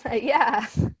about that. Yeah.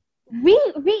 We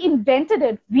invented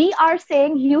it. We are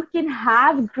saying you can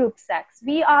have group sex.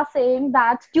 We are saying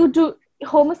that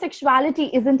homosexuality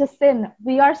isn't a sin.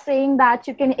 We are saying that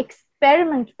you can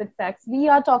experiment with sex. We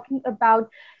are talking about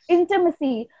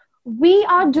intimacy. We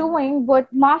are doing what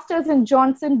Masters and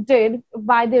Johnson did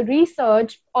by the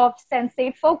research of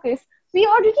sensate focus. We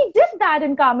already did that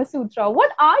in Kama Sutra.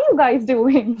 What are you guys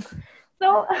doing?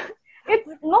 So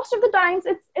it's most of the times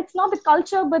it's not the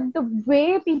culture, but the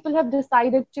way people have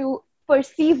decided to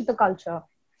perceive the culture.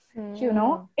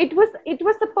 It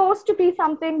was supposed to be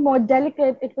something more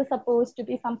delicate. It was supposed to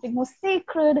be something more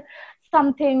sacred,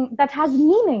 something that has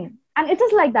meaning. And it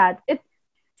is like that.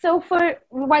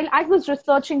 While I was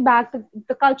researching back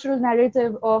the cultural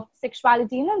narrative of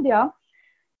sexuality in India,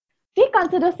 we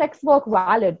consider sex work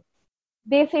valid.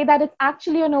 They say that it's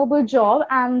actually a noble job,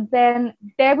 and then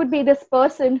there would be this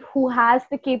person who has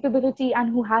the capability and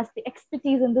who has the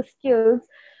expertise and the skills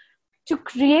to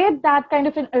create that kind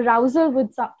of an arousal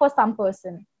for some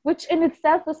person, which in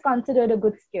itself is considered a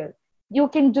good skill. You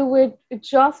can do it with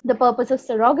just the purpose of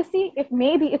surrogacy.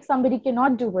 If somebody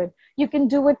cannot do it, you can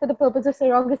do it for the purpose of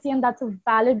surrogacy, and that's a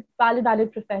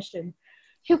valid profession.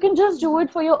 You can just do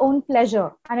it for your own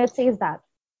pleasure, and it says that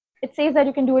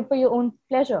you can do it for your own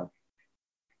pleasure.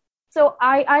 So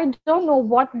I don't know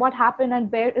what happened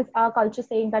and where is our culture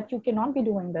saying that you cannot be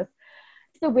doing this.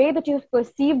 It's the way that you've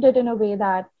perceived it in a way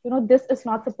that, this is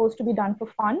not supposed to be done for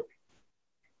fun.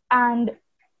 And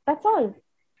that's all.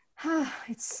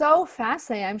 It's so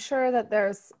fascinating. I'm sure that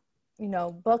there's,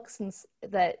 books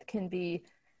that can be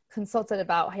consulted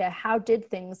about how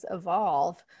did things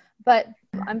evolve. But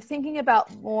I'm thinking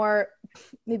about more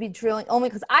maybe drilling, only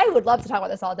because I would love to talk about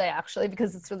this all day, actually,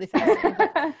 because it's really fascinating.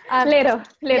 Later.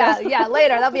 Yeah,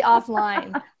 later. That'll be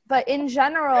offline. But in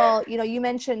general, you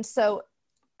mentioned, so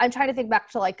I'm trying to think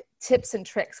back to like tips and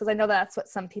tricks, because I know that's what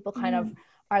some people kind of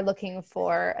are looking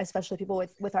for, especially people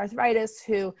with arthritis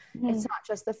who it's not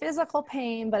just the physical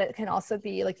pain, but it can also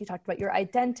be, like you talked about, your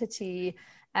identity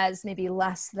as maybe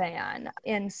less than.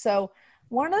 And so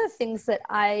one of the things that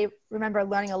I remember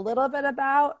learning a little bit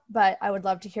about, but I would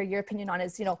love to hear your opinion on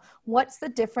is, what's the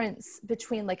difference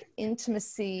between like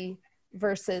intimacy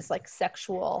versus like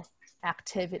sexual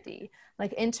activity?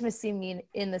 Like intimacy mean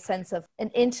in the sense of an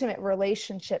intimate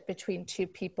relationship between two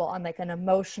people on like an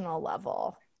emotional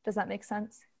level. Does that make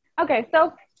sense? Okay,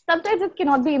 so sometimes it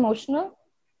cannot be emotional.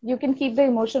 You can keep the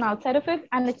emotion outside of it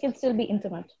and it can still be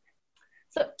intimate.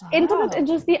 So intimate is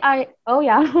just oh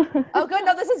yeah. Oh good,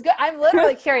 no, this is good. I'm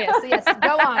literally curious. So yes,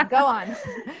 go on.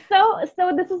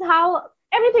 So this is how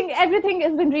everything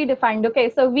has been redefined. Okay,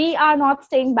 so we are not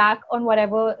staying back on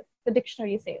whatever the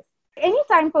dictionary says.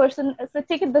 Anytime person, so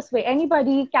take it this way,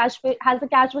 anybody has a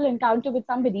casual encounter with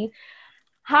somebody,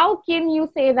 how can you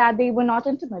say that they were not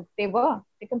intimate? They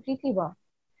completely were.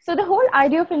 So the whole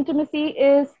idea of intimacy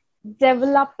is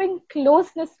developing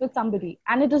closeness with somebody,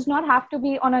 and it does not have to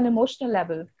be on an emotional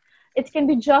level. It can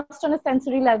be just on a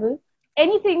sensory level.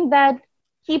 Anything that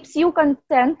keeps you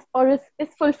content or is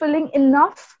fulfilling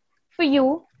enough for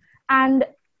you, and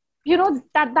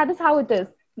that is how it is.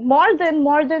 More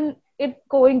than it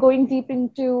going deep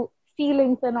into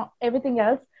feelings and everything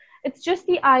else. It's just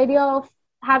the idea of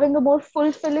having a more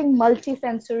fulfilling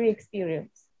multi-sensory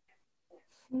experience.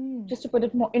 Just to put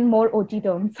it in more OT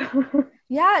terms.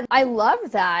 Yeah, I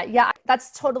love that. Yeah,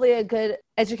 that's totally a good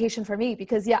education for me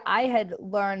because I had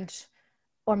learned,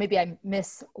 or maybe I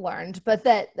mislearned, but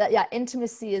that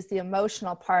intimacy is the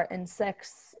emotional part and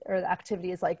sex or the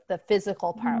activity is like the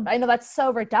physical part. I know that's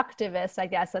so reductivist, I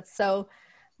guess. That's so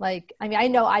I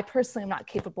know I personally am not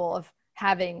capable of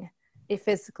having a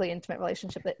physically intimate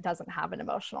relationship that doesn't have an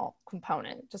emotional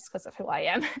component just because of who I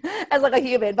am as like a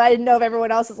human, but I didn't know if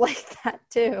everyone else is like that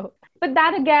too. But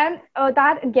that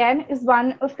again is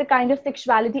one of the kind of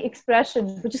sexuality expression,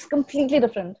 which is completely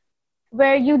different,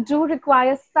 where you do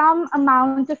require some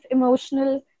amount of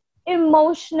emotional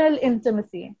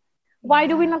intimacy. Why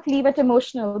do we not leave it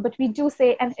emotional, but we do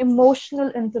say an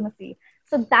emotional intimacy?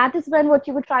 So that is when what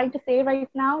you were trying to say right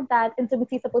now, that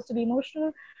intimacy is supposed to be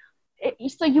emotional.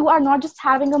 So you are not just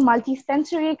having a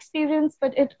multi-sensory experience,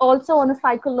 but it also on a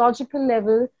psychological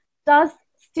level does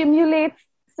simulate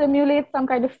some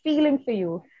kind of feeling for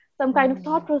you, some kind of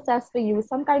thought process for you,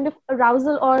 some kind of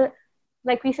arousal or,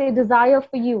 like we say, desire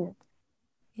for you.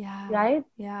 Yeah. Right?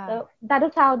 Yeah. So that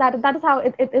is how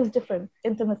it is different,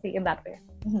 intimacy in that way.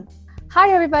 Hi,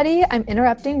 everybody. I'm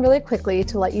interrupting really quickly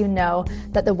to let you know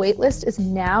that the waitlist is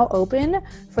now open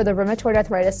for the Rheumatoid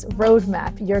Arthritis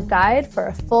Roadmap, your guide for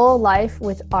a full life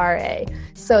with RA.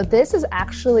 So this is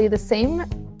actually the same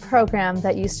program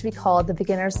that used to be called the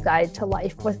Beginner's Guide to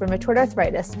Life with Rheumatoid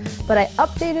Arthritis, but I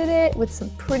updated it with some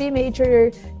pretty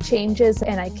major changes,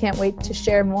 and I can't wait to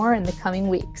share more in the coming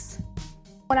weeks.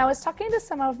 When I was talking to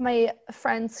some of my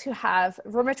friends who have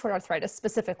rheumatoid arthritis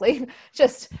specifically,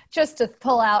 just to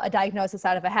pull out a diagnosis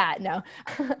out of a hat,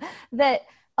 that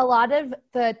a lot of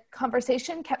the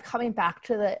conversation kept coming back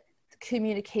to the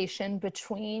communication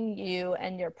between you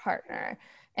and your partner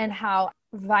and how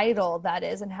vital that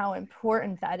is and how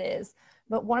important that is.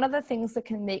 But one of the things that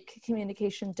can make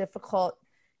communication difficult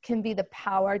can be the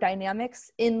power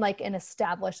dynamics in like an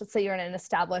established, let's say you're in an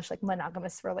established like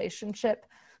monogamous relationship.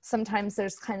 Sometimes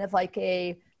there's kind of like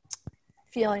a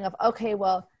feeling of, okay,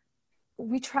 well,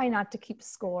 we try not to keep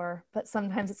score, but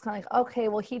sometimes it's kind of like, okay,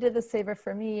 well, he did this favor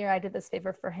for me, or I did this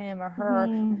favor for him or her.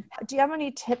 Do you have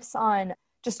any tips on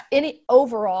just any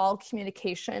overall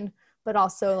communication, but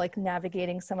also like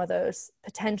navigating some of those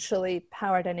potentially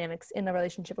power dynamics in the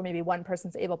relationship where maybe one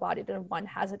person's able-bodied and one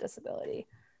has a disability?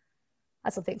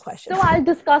 That's a big question. So I'll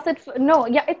discuss it.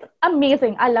 It's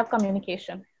amazing. I love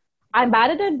communication. I'm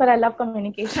bad at it, but I love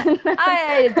communication.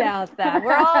 I doubt that.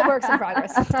 We're all works in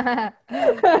progress.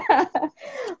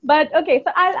 But okay,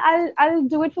 so I'll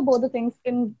do it for both the things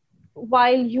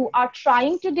while you are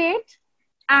trying to date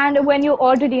and when you're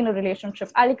already in a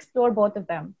relationship. I'll explore both of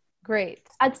them. Great.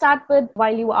 I'll start with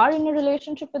while you are in a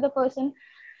relationship with a person.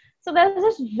 So there's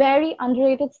this very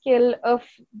underrated skill of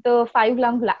the five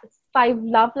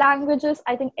love languages.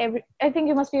 I think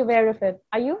you must be aware of it.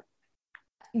 Are you?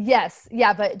 Yes.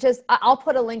 Yeah. But just, I'll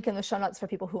put a link in the show notes for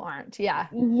people who aren't. Yeah.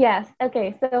 Yes.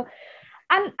 Okay. So,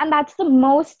 and that's the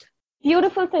most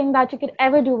beautiful thing that you could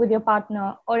ever do with your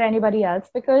partner or anybody else,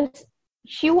 because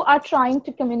you are trying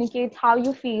to communicate how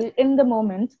you feel in the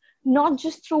moment, not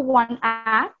just through one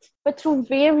act, but through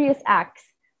various acts,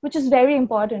 which is very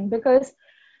important, because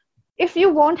if you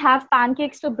won't have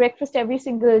pancakes for breakfast every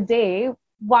single day,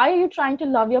 why are you trying to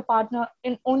love your partner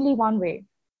in only one way?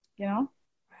 You know?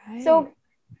 Right.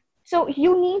 So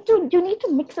you need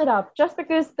to mix it up. Just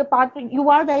because the partner, you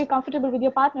are very comfortable with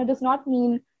your partner, does not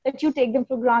mean that you take them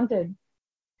for granted.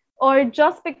 Or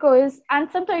just because, and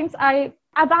sometimes I've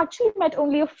actually met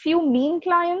only a few mean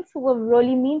clients who were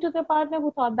really mean to their partner,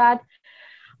 who thought that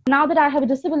now that I have a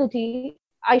disability,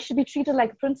 I should be treated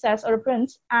like a princess or a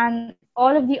prince, and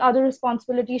all of the other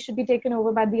responsibilities should be taken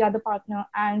over by the other partner,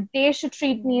 and they should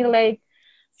treat me like,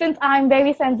 since I'm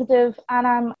very sensitive and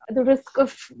I'm at the risk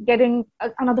of getting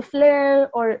another flare,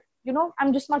 or,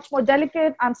 I'm just much more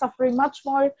delicate, I'm suffering much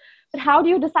more. But how do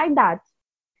you decide that?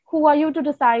 Who are you to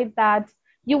decide that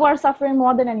you are suffering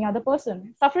more than any other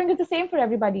person? Suffering is the same for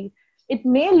everybody. It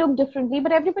may look differently,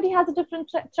 but everybody has a different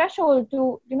threshold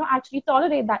to, actually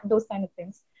tolerate those kind of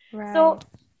things. Right. So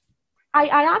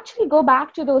I actually go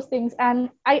back to those things, and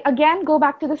I again go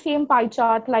back to the same pie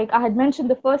chart like I had mentioned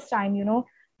the first time,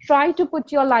 try to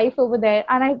put your life over there.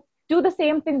 And I do the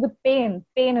same thing with pain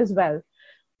as well.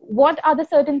 What are the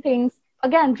certain things?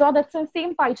 Again, draw that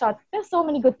same pie chart. There's so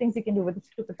many good things you can do with this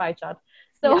stupid pie chart.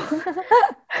 So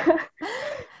yeah.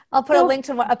 I'll put a link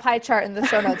to a pie chart in the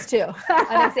show notes too.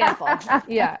 An example.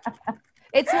 Yeah.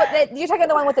 It's you're talking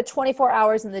the one with the 24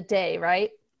 hours in the day,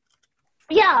 right?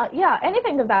 Yeah.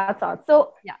 Anything of that sort.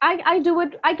 So yeah. I do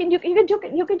it.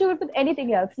 You can do it with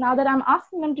anything else. Now that I'm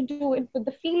asking them to do it with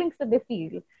the feelings that they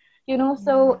feel,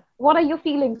 so what are your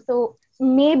feelings? So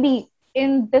maybe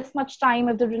in this much time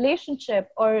of the relationship,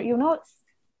 or,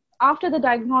 after the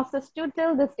diagnosis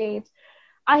till this date,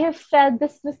 I have felt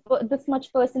this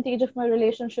much percentage of my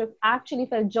relationship actually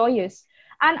felt joyous.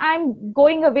 And I'm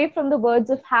going away from the words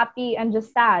of happy and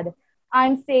just sad.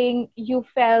 I'm saying you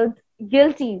felt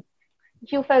guilty.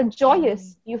 You felt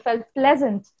joyous. You felt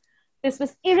pleasant. This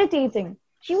was irritating.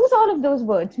 Choose all of those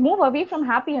words. Move away from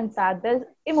happy and sad. There's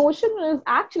emotion is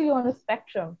actually on a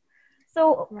spectrum.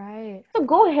 So, right. So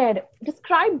go ahead,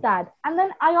 describe that. And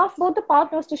then I ask both the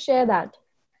partners to share that,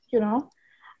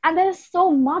 And there's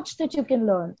so much that you can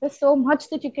learn. There's so much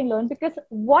that you can learn, because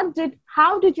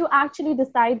how did you actually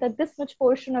decide that this much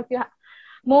portion of your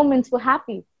moments were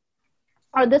happy,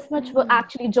 or this much were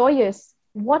actually joyous?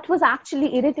 What was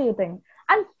actually irritating?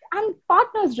 And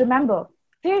partners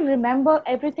they remember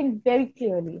everything very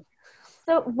clearly.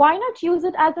 So why not use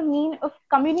it as a mean of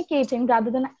communicating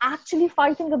rather than actually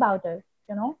fighting about it?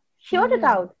 Hear it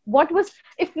out.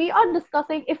 If we are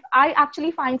discussing, if I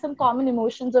actually find some common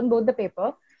emotions on both the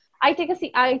paper, I take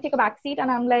a back seat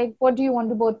and I'm like, what do you want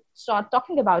to both start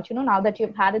talking about? Now that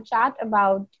you've had a chat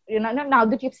about, now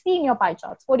that you've seen your pie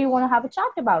charts, what do you want to have a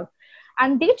chat about?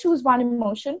 And they choose one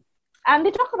emotion and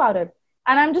they talk about it.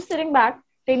 And I'm just sitting back.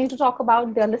 They need to talk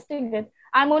about, they're listing it.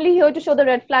 I'm only here to show the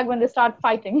red flag when they start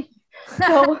fighting.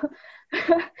 So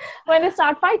when they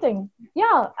start fighting,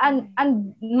 yeah.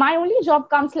 And my only job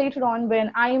comes later on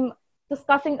when I'm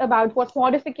discussing about what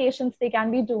modifications they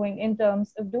can be doing in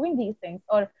terms of doing these things,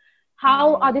 or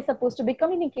how are they supposed to be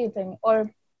communicating, or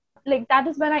like that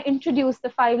is when I introduce the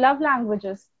 5 love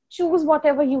languages. Choose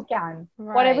whatever you can,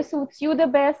 whatever suits you the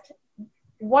best.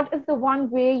 What is the one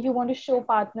way you want to show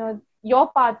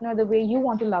your partner the way you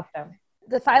want to love them?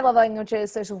 The 5 love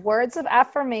languages, there's words of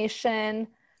affirmation,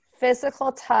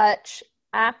 physical touch,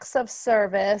 acts of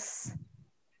service.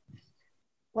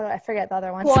 what do I forget the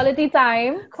other ones? Quality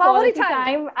time. Quality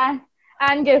time.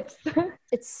 And gifts.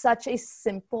 It's such a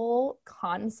simple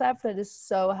concept that is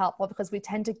so helpful because we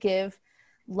tend to give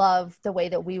love the way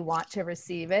that we want to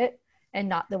receive it and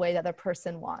not the way the other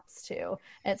person wants to.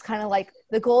 And it's kind of like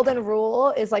the golden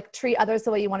rule is like treat others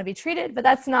the way you want to be treated, but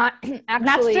that's not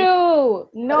actually. That's true.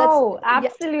 No,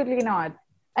 absolutely not.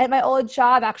 At my old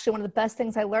job, actually, one of the best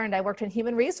things I learned, I worked in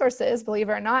human resources, believe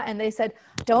it or not. And they said,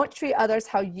 don't treat others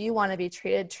how you want to be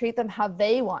treated. Treat them how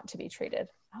they want to be treated.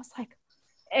 I was like,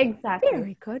 exactly.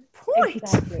 Very good point.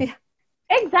 Exactly. Yeah.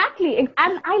 Exactly.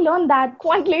 And I learned that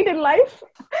quite late in life.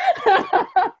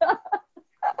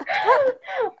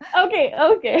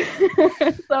 Okay.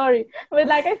 Sorry. But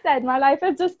like I said, my life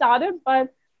has just started,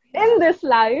 but in this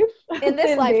life, in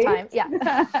this lifetime,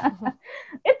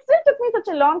 it still took me such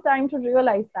a long time to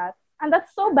realize that. And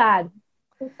that's so bad.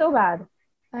 It's so bad.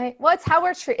 Right. Well, it's how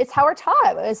we're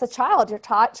taught. As a child, you're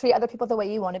taught treat other people the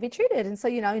way you want to be treated. And so,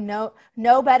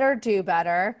 know better, do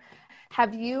better.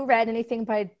 Have you read anything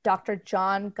by Dr.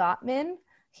 John Gottman?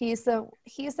 He's a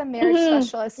marriage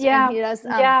specialist. Yeah. And he does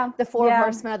the Four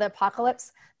Horsemen of the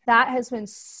Apocalypse. That has been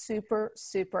super,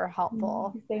 super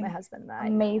helpful. Amazing. My husband and I.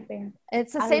 Amazing. And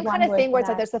it's the same kind of thing where it's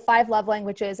like there's the 5 love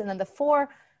languages and then the 4.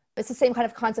 It's the same kind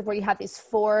of concept where you have these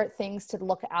 4 things to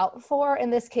look out for. In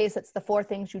this case, it's the 4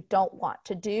 things you don't want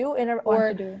to do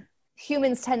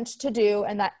humans tend to do,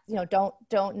 and that,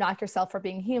 don't knock yourself for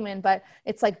being human, but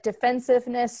it's like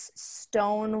defensiveness,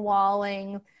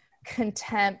 stonewalling,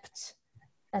 contempt,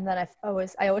 and then I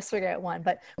always forget one,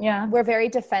 but we're very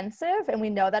defensive and we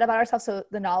know that about ourselves. So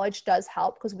the knowledge does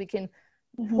help because we can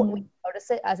we notice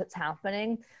it as it's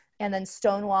happening. And then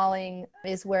stonewalling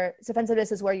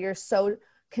defensiveness is where you're so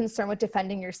concerned with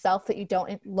defending yourself that you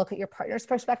don't look at your partner's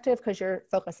perspective because you're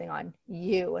focusing on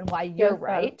you and why you're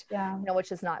right,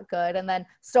 which is not good. And then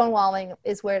stonewalling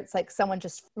is where it's like someone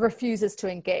just refuses to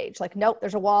engage. Like, nope,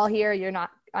 there's a wall here.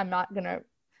 I'm not going to,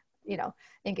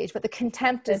 engage. But the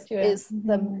contempt is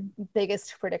the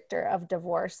biggest predictor of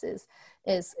divorce is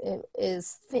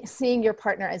seeing your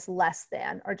partner as less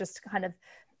than, or just kind of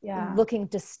looking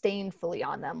disdainfully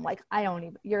on them. Like,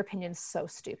 your opinion's so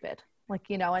stupid. Like,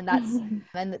 and that's,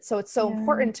 and so it's so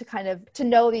important to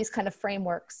know these kind of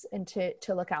frameworks and to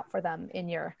look out for them in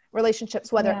your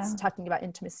relationships, whether it's talking about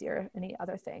intimacy or any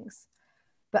other things.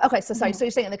 But okay. So sorry. So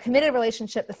you're saying in the committed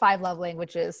relationship, the 5 love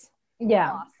languages.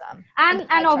 Yeah. Awesome.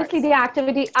 And obviously the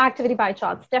activity pie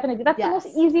charts. Definitely. That's the most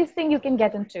easiest thing you can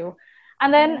get into.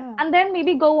 And then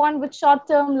maybe go on with short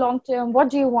term, long term. What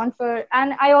do you want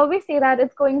and I always say that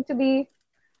it's going to be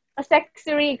a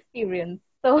sensory experience.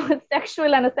 So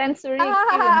sexual and a sensory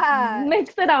experience.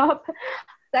 Mix it up.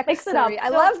 Mix it up. I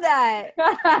love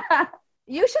that.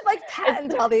 You should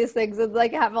patent all these things and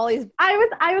have all these. I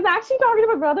was actually talking to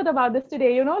my brother about this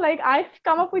today. I've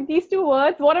come up with these 2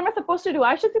 words. What am I supposed to do?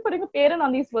 I should be putting a parent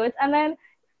on these words. And then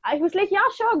I was like, yeah,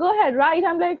 sure, go ahead, right?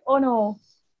 I'm like, oh no.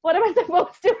 What am I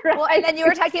supposed to write? Well, and then you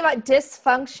were talking about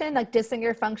dysfunction, like dissing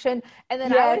your function. And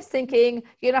then I was thinking,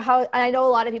 how, I know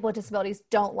a lot of people with disabilities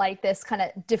don't like this kind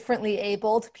of differently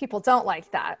abled. People don't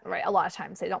like that, right? A lot of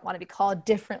times they don't want to be called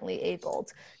differently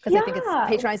abled because they think it's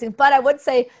patronizing. But I would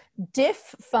say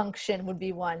diff function would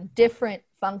be one. Different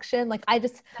function. Sometimes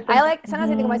I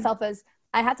think of myself as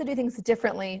I have to do things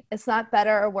differently. It's not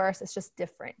better or worse. It's just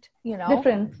different,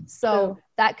 Different. So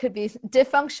that could be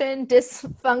dysfunction.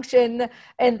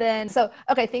 And then,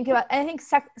 think about, I think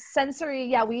sensory.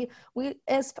 Yeah. We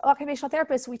as occupational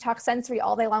therapists, we talk sensory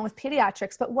all day long with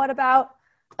pediatrics, but what about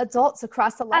adults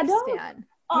across the lifespan?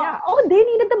 They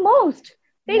need it the most.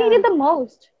 They need it the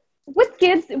most. With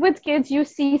kids, you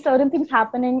see certain things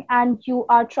happening and you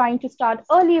are trying to start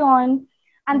early on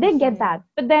and they get that.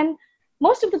 But then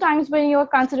most of the times when you're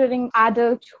considering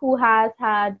adult who has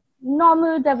had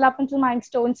normal developmental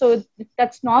milestones, so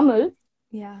that's normal.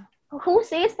 Yeah. Who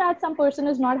says that some person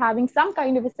is not having some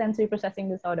kind of a sensory processing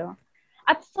disorder?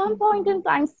 At some point in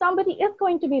time, somebody is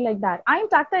going to be like that. I'm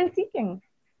tactile seeking.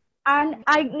 And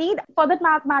I need, for that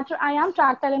matter, I am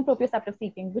tactile and proprioceptive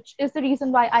seeking, which is the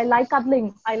reason why I like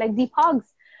cuddling. I like deep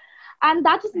hugs. And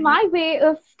that is my way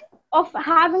of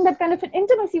having that kind of an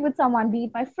intimacy with someone, be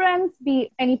it my friends, be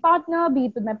it any partner, be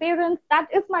it with my parents. That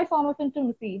is my form of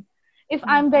intimacy. If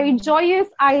I'm very joyous,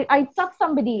 I touch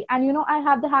somebody and, I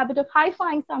have the habit of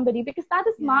high-fiving somebody because that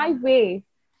is my way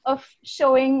of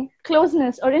showing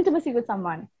closeness or intimacy with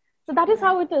someone. So that is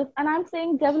how it is. And I'm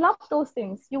saying develop those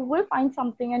things. You will find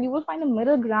something and you will find a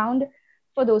middle ground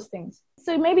for those things.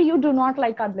 So maybe you do not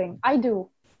like cuddling. I do.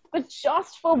 But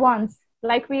just for once,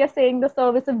 like we are saying, the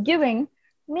service of giving,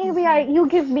 maybe you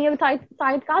give me a tight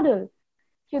cuddle,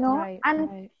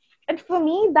 and for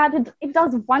me that it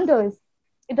does wonders.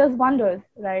 it does wonders,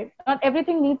 right? Not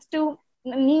everything needs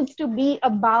to be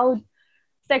about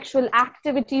sexual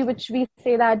activity, which we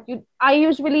say that I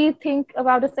usually think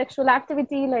about a sexual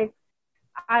activity like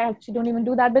I actually don't even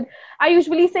do that, but I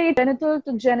usually say genital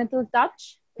to genital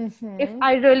touch. If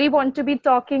I really want to be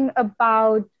talking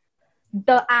about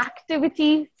the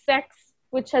activity sex,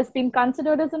 which has been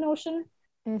considered as an ocean.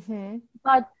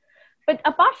 But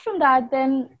apart from that,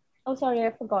 then, oh, sorry,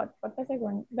 I forgot. What was I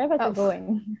going? Where was I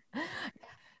going?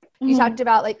 You talked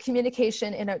about like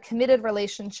communication in a committed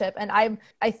relationship, and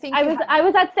I think I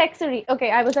was at sexury.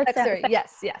 Okay, I was at sexury.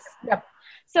 Yes. Yep.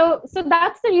 So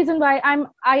that's the reason why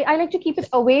I like to keep it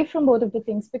away from both of the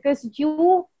things, because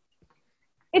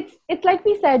it's like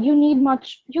we said, you need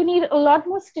a lot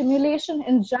more stimulation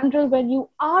in general when you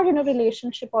are in a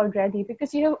relationship already, because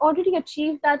you have already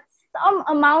achieved that some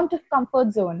amount of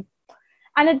comfort zone.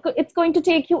 And it's going to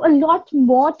take you a lot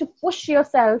more to push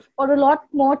yourself, or a lot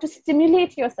more to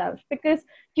stimulate yourself, because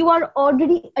you are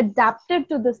already adapted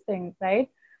to this thing, right?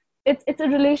 It's a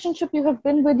relationship you have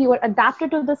been with. You are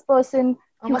adapted to this person.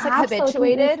 Almost like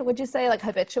habituated. Would you say like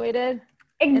habituated?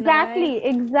 Exactly.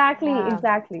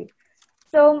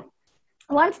 So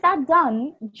once that's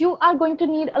done, you are going to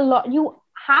need a lot. You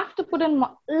have to put in a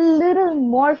little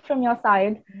more from your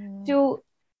side to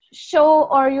show,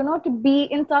 or to be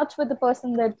in touch with the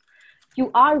person that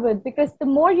you are with, because the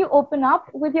more you open up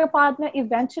with your partner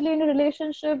eventually in a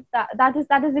relationship, that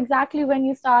is exactly when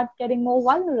you start getting more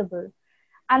vulnerable.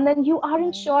 And then you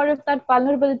aren't sure if that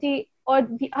vulnerability or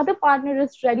the other partner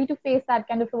is ready to face that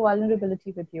kind of a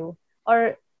vulnerability with you,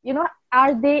 or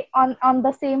are they on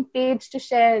the same page to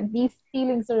share these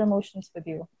feelings or emotions with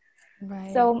you.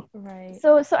 So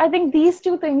I think these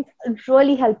two things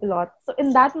really help a lot. So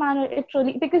in that manner, it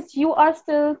really, because you are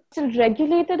still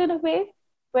regulated in a way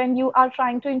when you are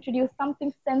trying to introduce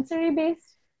something sensory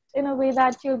based, in a way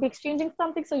that you'll be exchanging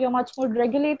something. So you're much more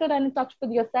regulated and in touch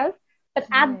with yourself. But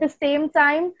at the same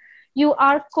time, you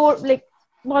are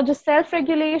not just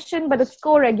self-regulation, but it's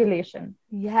co-regulation.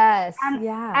 Yes.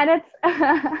 And it's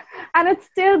and it's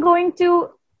still going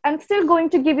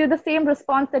to give you the same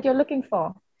response that you're looking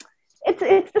for.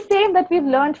 It's the same that we've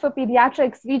learned for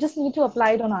pediatrics. We just need to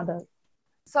apply it on others.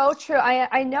 So true.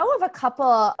 I know of a couple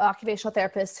of occupational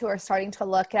therapists who are starting to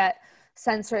look at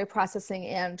sensory processing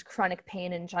and chronic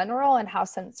pain in general, and how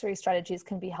sensory strategies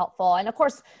can be helpful. And of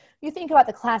course, you think about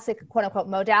the classic quote unquote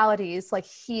modalities like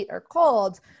heat or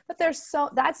cold, but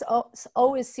that's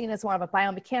always seen as more of a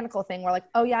biomechanical thing, where like,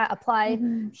 oh yeah, apply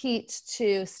heat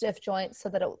to stiff joints so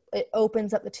that it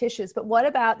opens up the tissues. But what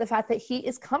about the fact that heat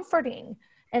is comforting,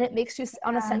 and it makes you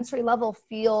on a sensory level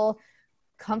feel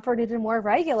comforted and more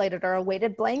regulated? Or a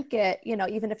weighted blanket,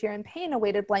 even if you're in pain, a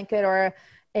weighted blanket or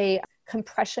a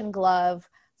compression glove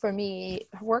for me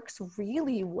works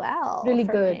really well. Really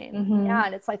good. Yeah.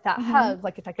 And it's like that hug,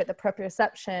 like if I get the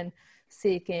proprioception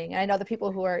seeking. And I know the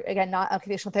people who are, again, not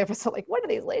occupational therapists are like, what are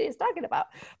these ladies talking about?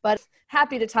 But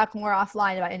happy to talk more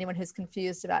offline about anyone who's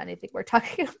confused about anything we're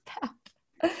talking about.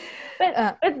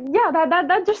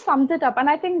 That just sums it up. And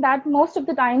I think that most of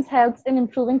the times helps in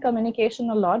improving communication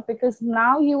a lot, because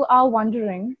now you are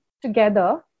wondering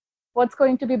together what's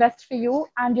going to be best for you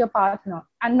and your partner,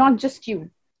 and not just you.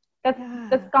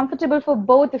 That's comfortable for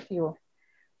both of you,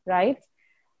 right?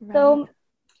 So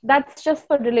that's just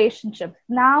for relationships.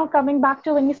 Now coming back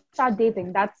to when you start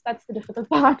dating, that's the difficult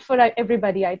part for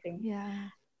everybody, I think.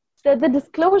 The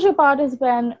disclosure part is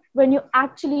when you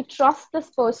actually trust this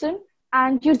person,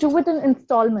 and you do it in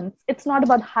installments. It's not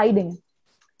about hiding.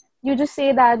 You just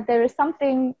say that there is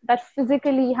something that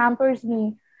physically hampers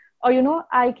me, or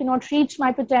I cannot reach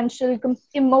my potential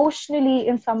emotionally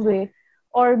in some way,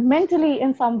 or mentally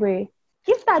in some way.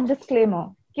 Give that disclaimer.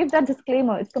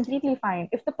 It's completely fine.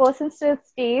 If the person still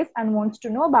stays and wants to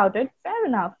know about it, fair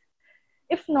enough.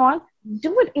 If not,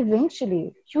 do it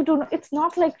eventually. It's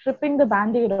not like ripping the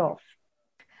Band-Aid off.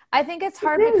 I think it's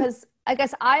hard because I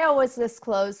guess I always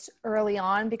disclosed early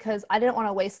on, because I didn't want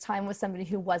to waste time with somebody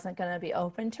who wasn't going to be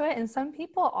open to it. And some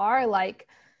people are like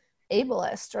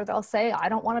ableist, or they'll say, I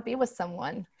don't want to be with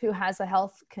someone who has a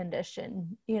health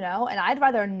condition, and I'd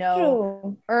rather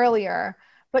know earlier.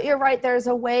 But you're right. There's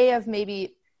a way of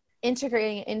maybe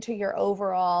integrating it into your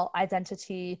overall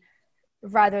identity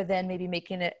rather than maybe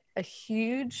making it a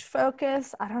huge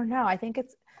focus. I don't know. I think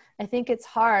it's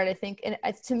hard. And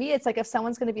to me, it's like, if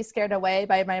someone's going to be scared away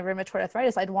by my rheumatoid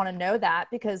arthritis, I'd want to know that,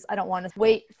 because I don't want to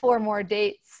wait 4 more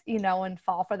dates, and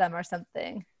fall for them or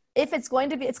something. If it's going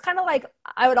to be, it's kind of like,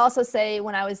 I would also say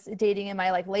when I was dating in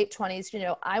my like late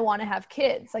 20s, I want to have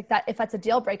kids like that. If that's a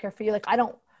deal breaker for you, like, I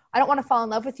don't I don't want to fall in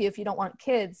love with you if you don't want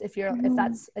kids, if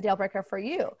that's a deal breaker for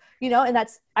you, and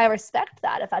I respect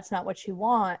that if that's not what you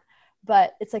want.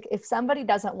 But it's like, if somebody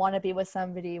doesn't want to be with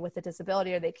somebody with a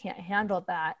disability or they can't handle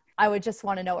that, I would just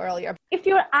want to know earlier. If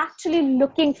you're actually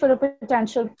looking for a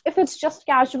potential, if it's just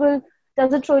casual,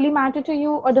 does it really matter to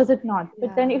you or does it not? Yeah.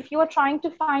 But then if you are trying to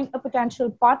find a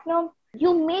potential partner,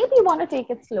 you maybe want to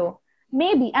take it slow.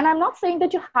 Maybe. And I'm not saying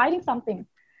that you're hiding something.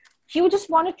 You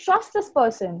just want to trust this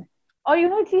person, or,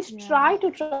 at least try to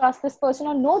trust this person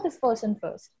or know this person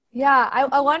first. Yeah,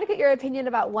 I want to get your opinion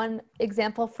about one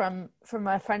example from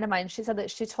a friend of mine. She said that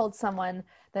she told someone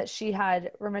that she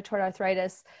had rheumatoid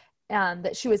arthritis and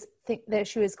that she was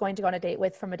going to go on a date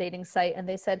with from a dating site. And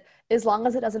they said, as long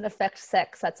as it doesn't affect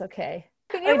sex, that's okay.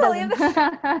 Can you believe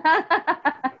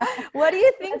that? What do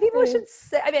you think people should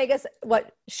say? I mean, I guess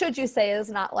what should you say is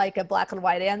not like a black and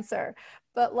white answer,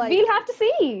 but like. We'll have to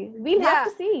see. We'll have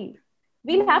to see.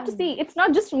 It's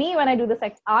not just me when I do the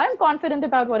sex. I'm confident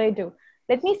about what I do.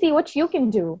 Let me see what you can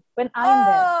do when I'm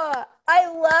there. I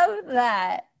love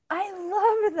that.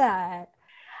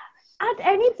 At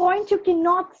any point, you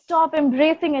cannot stop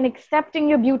embracing and accepting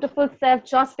your beautiful self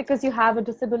just because you have a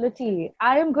disability.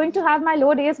 I am going to have my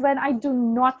low days when I do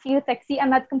not feel sexy,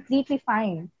 and that's completely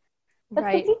fine.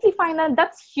 Completely fine, and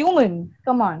that's human.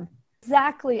 Come on.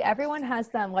 Exactly. Everyone has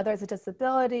them, whether it's a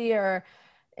disability or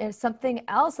something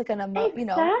else, like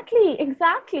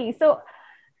Exactly. So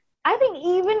I think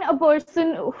even a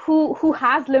person who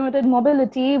has limited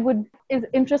mobility is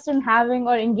interested in having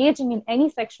or engaging in any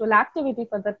sexual activity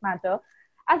for that matter,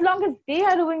 as long as they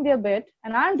are doing their bit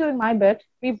and I'm doing my bit,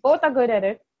 we both are good at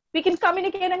it, we can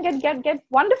communicate and get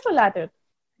wonderful at it.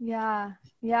 Yeah.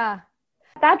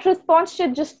 That response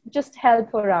should just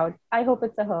help her out. I hope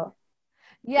it's a her.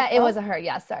 Yeah, it was a her.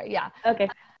 Yeah, sorry. Yeah. Okay.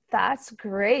 That's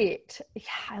great. Yeah,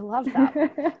 I love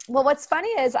that. Well, what's funny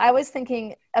is I was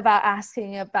thinking about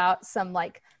asking about some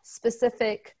like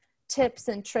specific tips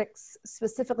and tricks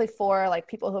specifically for like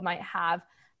people who might have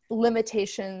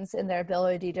limitations in their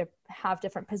ability to have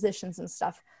different positions and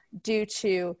stuff due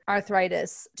to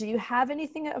arthritis. Do you have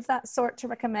anything of that sort to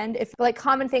recommend? If like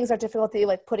common things are difficulty,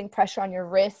 like putting pressure on your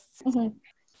wrists. Mm-hmm.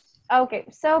 Okay,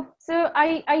 so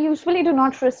I usually do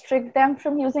not restrict them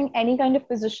from using any kind of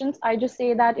positions. I just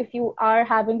say that if you are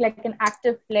having like an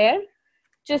active flare,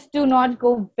 just do not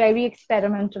go very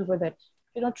experimental with it.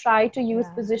 Try to use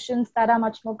positions that are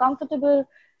much more comfortable.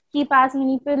 Keep as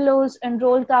many pillows and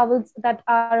roll towels that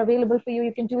are available for you.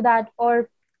 You can do that. Or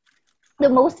the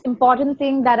most important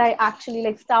thing that I actually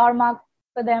like star mark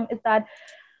for them is that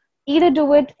either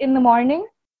do it in the morning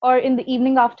or in the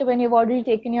evening after when you've already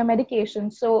taken your medication.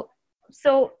 So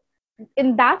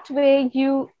in that way,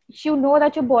 you know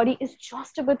that your body is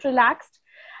just a bit relaxed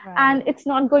and it's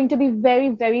not going to be very,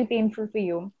 very painful for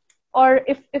you. Or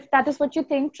if that is what you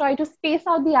think, try to space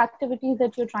out the activities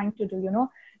that you're trying to do,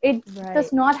 It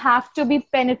does not have to be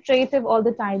penetrative all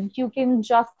the time. You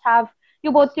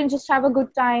both can just have a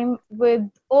good time with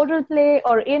oral play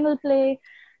or anal play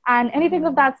and anything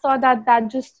of that sort that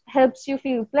just helps you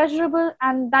feel pleasurable.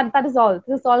 And that is all.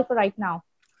 This is all for right now.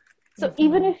 So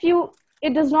even if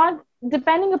it does not,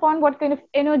 depending upon what kind of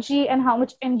energy and how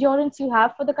much endurance you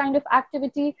have for the kind of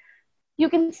activity, you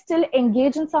can still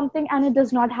engage in something and it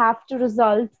does not have to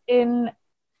result in,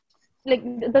 like,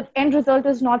 the end result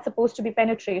is not supposed to be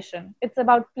penetration. It's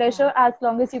about pleasure. As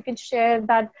long as you can share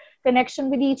that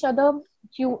connection with each other,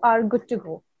 you are good to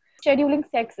go. Scheduling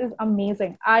sex is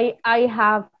amazing. I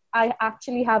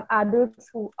actually have adults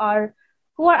who are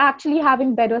actually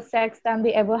having better sex than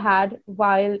they ever had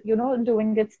while,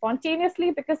 doing it spontaneously,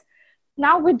 because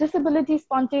now with disability,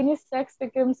 spontaneous sex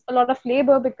becomes a lot of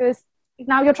labor because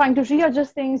now you're trying to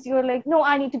readjust things. You're like, no,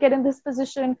 I need to get in this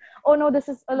position. Oh no, this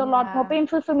is a lot more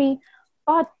painful for me.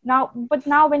 But now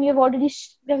when you've already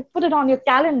put it on your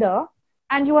calendar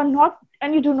and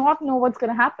you do not know what's going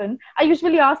to happen, I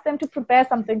usually ask them to prepare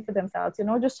something for themselves,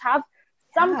 just have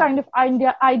some kind of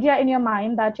idea in your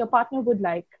mind that your partner would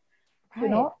like.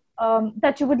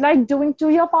 That you would like doing to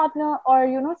your partner,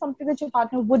 or something that your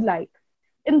partner would like.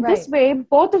 In this way,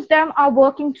 both of them are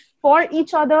working for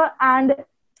each other and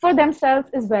for themselves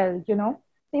as well.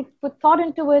 They put thought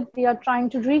into it. They are trying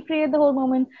to recreate the whole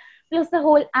moment. Plus the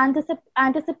whole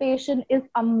anticipation is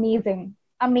amazing.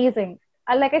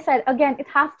 Like I said, again, it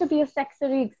has to be a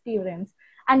sensory experience,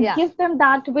 and give them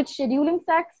that with scheduling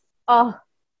sex.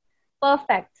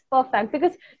 Perfect.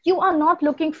 Because you are not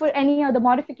looking for any other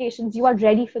modifications. You are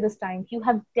ready for this time. You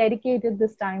have dedicated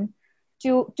this time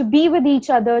to be with each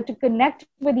other, to connect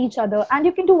with each other. And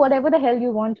you can do whatever the hell you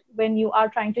want when you are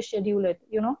trying to schedule it.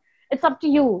 It's up to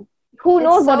you. Who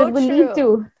knows what it will lead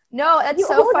to? No, that's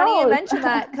so Who funny you knows? mentioned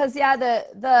that because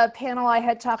the panel I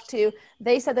had talked to,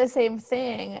 they said the same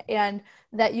thing, and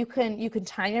that you can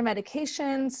time your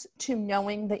medications to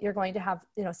knowing that you're going to have,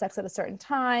 sex at a certain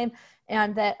time,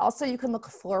 and that also you can look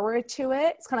forward to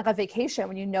it. It's kind of like a vacation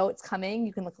when you know it's coming,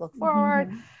 you can look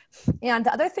forward. And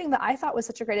the other thing that I thought was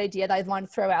such a great idea that I'd want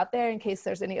to throw out there in case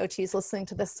there's any OTs listening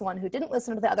to this one who didn't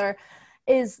listen to the other,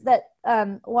 is that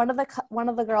one of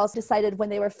the girls decided when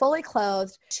they were fully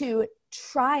clothed to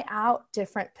try out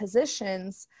different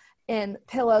positions in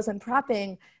pillows and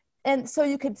propping. And so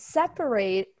you could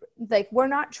separate, like, we're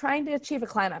not trying to achieve a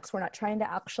climax. We're not trying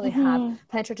to actually have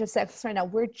penetrative sex right now.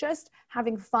 We're just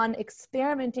having fun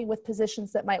experimenting with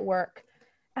positions that might work.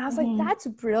 And I was like, that's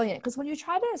brilliant. Because when you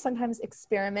try to sometimes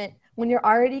experiment, when you're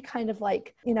already kind of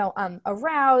like,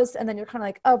 aroused, and then you're kind of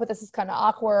like, oh, but this is kind of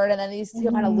awkward. And then you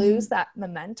kind of lose that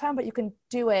momentum, but you can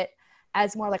do it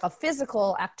as more like a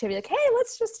physical activity. Like, hey,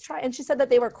 let's just try. And she said that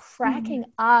they were cracking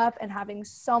up and having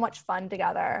so much fun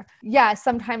together. Yeah.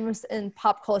 Sometimes in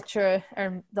pop culture,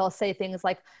 they'll say things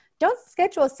like, don't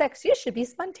schedule sex. You should be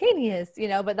spontaneous,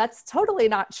 but that's totally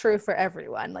not true for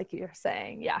everyone. Like you're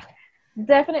saying. Yeah.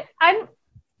 Definitely.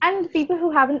 And people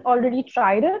who haven't already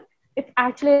tried it, it's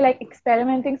actually like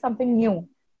experimenting something new.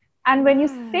 And when you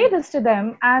say this to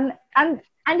them,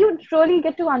 and you really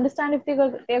get to understand if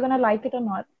they're going to like it or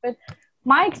not. But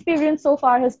my experience so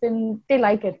far has been they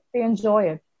like it, they enjoy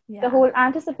it. Yeah. The whole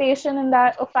anticipation in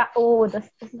that, this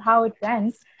is how it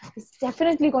went. It's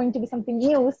definitely going to be something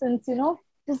new since,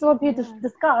 this is what we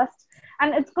discussed.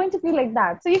 And it's going to be like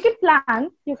that. So you can plan,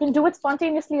 you can do it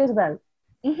spontaneously as well.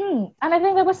 And I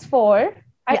think there was 4.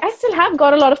 Yes. I still have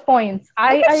got a lot of points.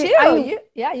 You're remembering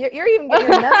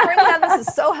that. This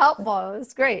is so helpful.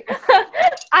 It's great.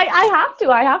 I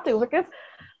have to because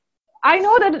I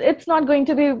know that it's not going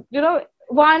to be,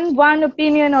 one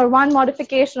opinion or one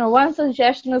modification or one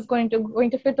suggestion is going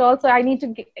to fit all. So I need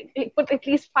to put at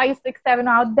least 5, 6, 7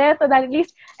 out there so that at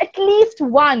least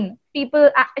one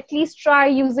people at least try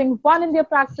using one in their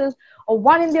practice or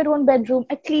one in their own bedroom,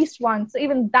 at least one. So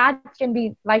even that can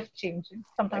be life-changing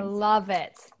sometimes. I love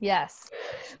it. Yes.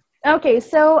 Okay,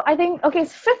 so I think,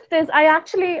 5th is I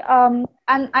actually, and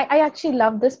I actually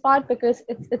love this part because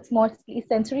it's mostly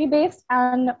sensory based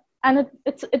and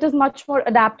it is much more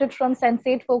adapted from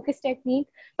sensate focus technique,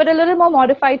 but a little more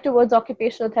modified towards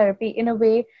occupational therapy in a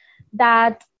way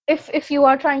that if you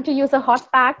are trying to use a hot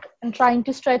pack and trying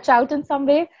to stretch out in some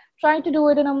way, trying to do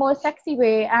it in a more sexy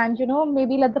way and,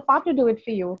 maybe let the partner do it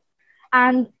for you.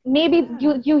 And maybe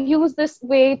you use this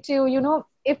way to,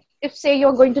 if say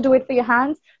you're going to do it for your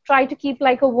hands, try to keep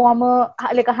like a warmer,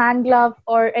 like a hand glove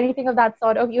or anything of that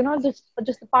sort of,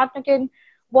 just the partner can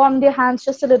warm their hands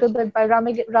just a little bit by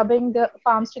rubbing the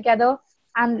palms together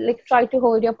and like try to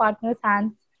hold your partner's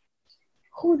hand.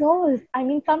 Who knows? I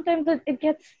mean, sometimes it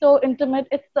gets so intimate.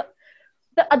 It's the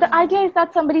idea is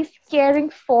that somebody's caring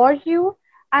for you,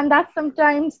 and that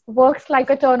sometimes works like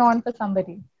a turn on for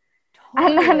somebody.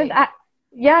 Totally. And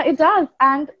it does.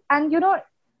 And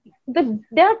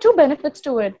there are 2 benefits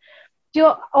to it.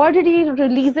 You're already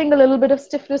releasing a little bit of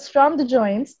stiffness from the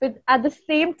joints, but at the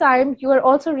same time, you are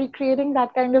also recreating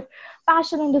that kind of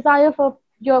passion and desire for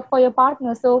your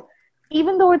partner. So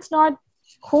even though it's not,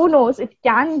 who knows, it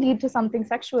can lead to something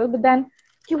sexual, but then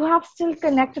you have still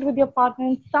connected with your partner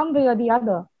in some way or the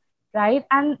other, right?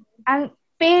 And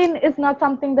pain is not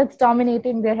something that's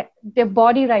dominating their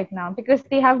body right now because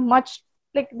they have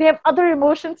they have other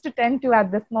emotions to tend to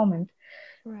at this moment.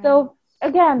 Right. So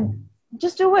again,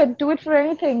 just do it for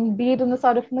anything, be it in the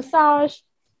sort of massage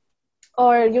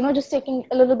or, just taking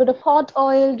a little bit of hot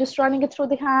oil, just running it through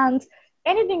the hands,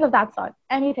 anything of that sort,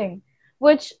 anything,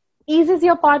 which eases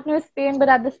your partner's pain, but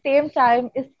at the same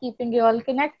time is keeping you all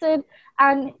connected.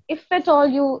 And if at all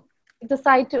you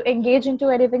decide to engage into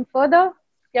anything further,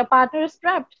 your partner is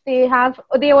prepped. They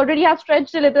already have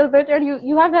stretched a little bit and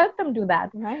you have helped them do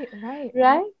that. Right.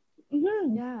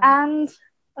 Mm-hmm. Yeah. And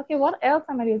okay, what else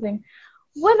am I using?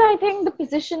 Well, I think the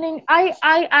positioning,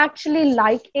 I actually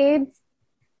like aids,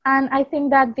 and I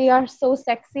think that they are so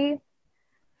sexy.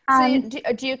 So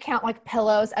do you count like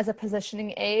pillows as a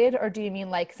positioning aid, or do you mean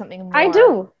like something more? I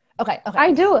do. Okay.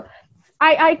 I do.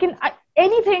 I can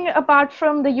anything apart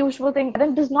from the usual thing.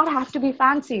 It does not have to be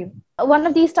fancy. One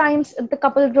of these times, the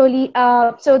couple really,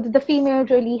 so the female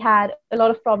really had a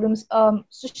lot of problems.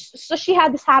 So she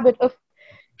had this habit of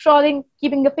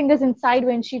keeping the fingers inside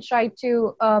when she tried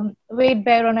to weight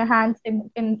bear on her hands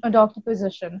in a doggy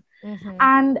position. Mm-hmm.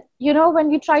 And,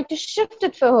 when you try to shift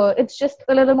it for her, it's just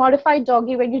a little modified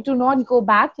doggy when you do not go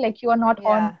back, like you are not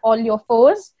on all your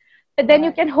fours. But then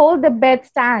you can hold the bed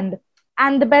stand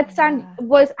and the bedstand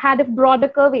had a broader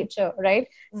curvature, right?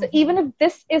 So even if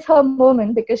this is her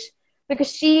moment, because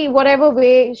she, whatever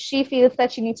way she feels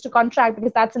that she needs to contract,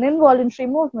 because that's an involuntary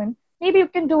movement, maybe you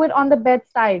can do it on the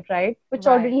bedside, right, which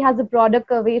already has a broader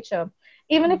curvature.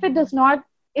 Even if it does not,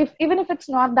 if even if it's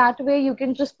not that way, you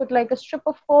can just put like a strip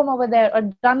of foam over there or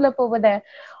Dunlop over there,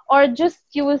 or just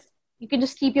use, you can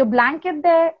just keep your blanket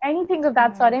there, anything of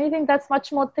that sort, anything that's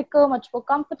much more thicker, much more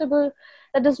comfortable,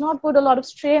 that does not put a lot of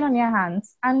strain on your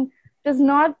hands and does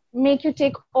not make you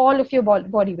take all of your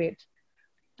body weight.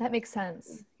 That makes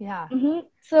sense. Yeah.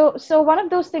 So one of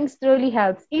those things really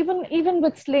helps. Even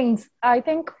with slings, I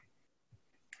think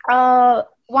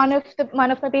one of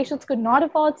my patients could not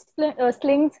afford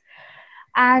slings,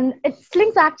 and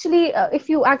slings actually, if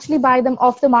you actually buy them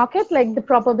off the market, like the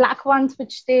proper black ones,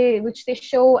 which they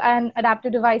show, and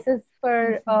adaptive devices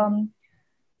for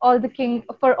all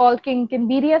kink and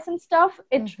BDS and stuff,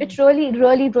 it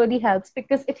really helps,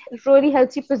 because it really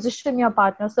helps you position your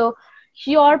partner. So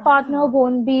your partner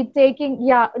won't be taking,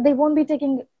 they won't be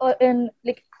taking in,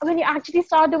 like, when you actually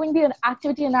start doing the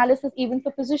activity analysis, even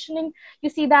for positioning, you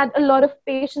see that a lot of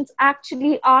patients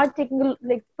actually are taking,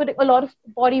 like, putting a lot of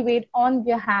body weight on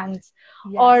their hands,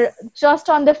 or just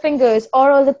on the fingers, or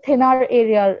on the thinner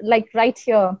area, like right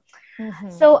here.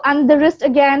 So, and the wrist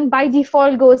again by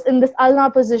default goes in this ulnar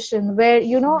position, where,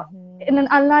 you know, in an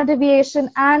ulnar deviation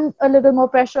and a little more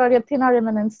pressure on your thinner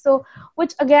eminence. So,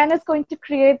 which again is going to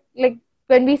create, like,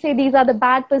 when we say these are the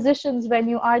bad positions when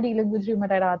you are dealing with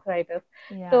rheumatoid arthritis.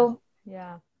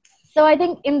 So I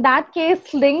think in that case,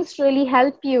 slings really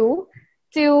help you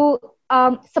to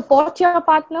support your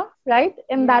partner, right?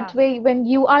 In that way, when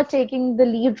you are taking the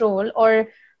lead role, or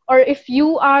if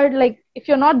you are, like, if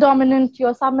you're not dominant,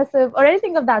 you're submissive, or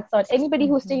anything of that sort, anybody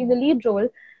who's taking the lead role,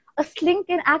 a sling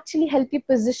can actually help you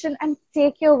position and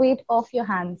take your weight off your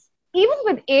hands. Even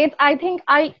with aids, I think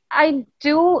I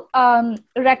do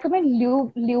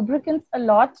recommend lubricants a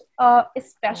lot,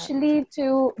 especially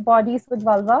to bodies with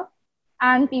vulva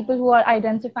and people who are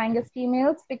identifying as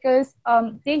females, because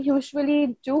they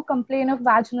usually do complain of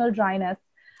vaginal dryness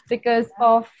because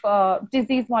of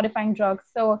disease-modifying drugs.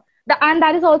 So, and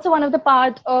that is also one of the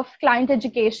part of client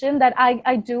education that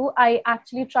I do. I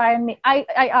actually try and I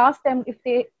ask them if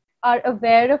they are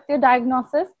aware of their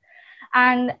diagnosis.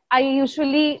 And I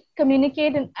usually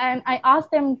communicate and I ask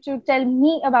them to tell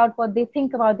me about what they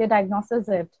think about their diagnosis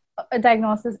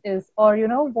is, or, you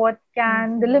know, what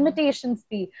can the limitations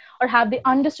be, or have they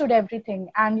understood everything,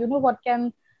 and, you know, what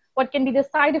can be the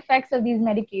side effects of these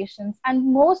medications. And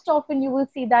most often you will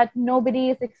see that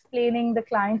nobody is explaining the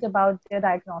client about their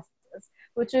diagnosis,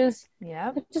 which is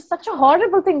such a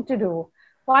horrible thing to do.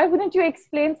 Why wouldn't you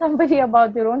explain somebody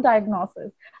about their own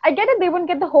diagnosis? I get it, they wouldn't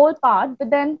get the whole part, but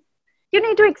then you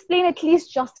need to explain at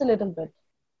least just a little bit.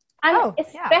 And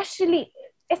especially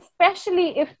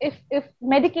if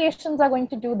medications are going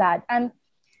to do that. And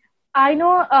I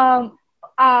know,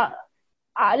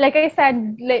 like I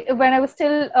said, like, when I was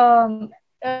still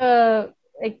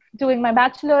like doing my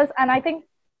bachelor's, and I think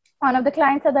one of the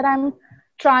clients said that I'm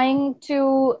trying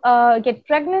to get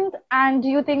pregnant, and do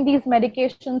you think these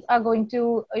medications are going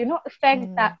to, you know,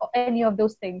 affect that, any of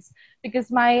those things?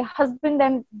 Because my husband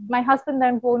then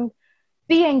won't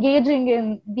be engaging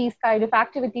in these kind of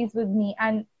activities with me,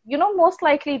 and, you know, most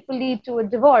likely it will lead to a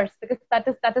divorce, because that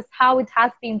is how it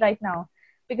has been right now,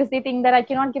 because they think that I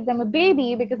cannot give them a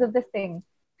baby because of this thing.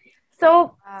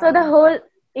 So the whole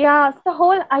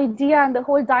idea and the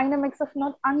whole dynamics of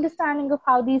not understanding of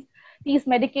how these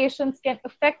medications can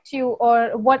affect you,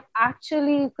 or what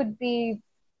actually could be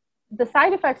the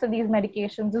side effects of these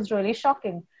medications, is really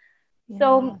shocking.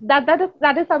 So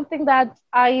that is something that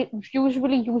I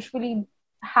usually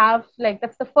have, like,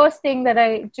 that's the first thing that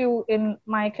I do in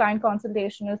my client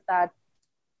consultation, is that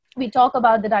we talk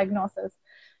about the diagnosis.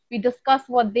 We discuss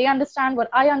what they understand, what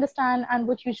I understand, and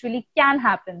what usually can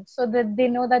happen, so that they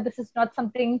know that this is not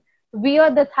something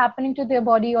weird that's happening to their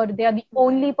body, or they are the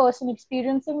only person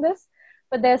experiencing this,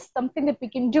 but there's something that we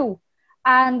can do.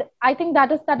 And I think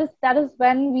that is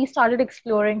when we started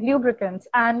exploring lubricants.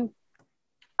 And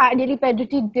ideally,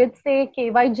 Pedretti did say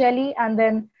KY jelly, and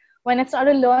then when I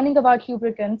started learning about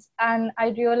lubricants, and I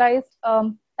realized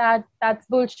that that's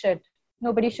bullshit.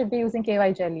 Nobody should be using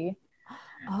KY jelly.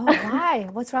 Oh, why?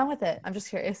 What's wrong with it? I'm just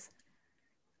curious.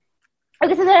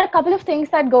 Okay, so there are a couple of things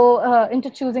that go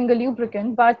into choosing a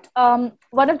lubricant, but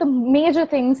one of the major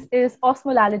things is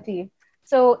osmolality.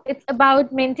 So it's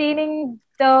about maintaining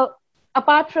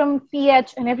apart from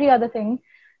pH and every other thing,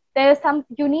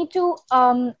 you need to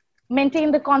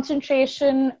maintain the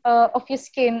concentration of your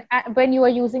skin when you are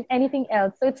using anything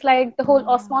else. So it's like the whole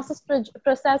osmosis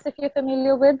process, if you're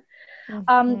familiar with.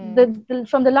 From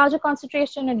the larger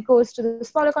concentration, it goes to the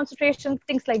smaller concentration,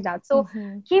 things like that. So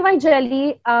KY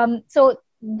jelly, so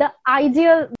the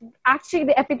ideal, actually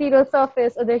the epithelial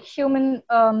surface or the human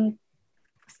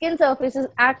skin surface is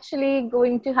actually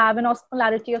going to have an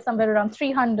osmolarity of somewhere around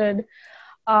 300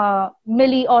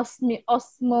 osmoles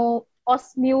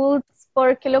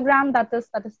per kilogram. That is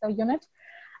the unit.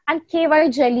 And KY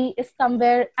jelly is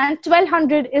somewhere, and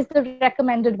 1200 is the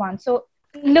recommended one. So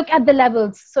look at the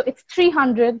levels. So it's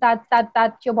 300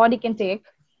 that your body can take,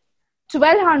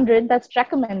 1200 that's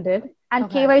recommended, and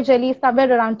KY jelly is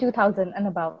somewhere around 2000 and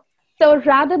above. So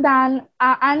rather than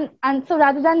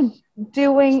rather than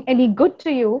doing any good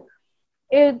to you,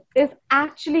 it is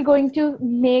actually going to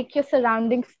make your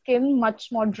surrounding skin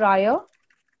much more drier,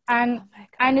 and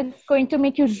it's going to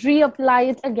make you reapply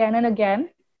it again and again.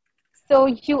 So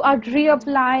you are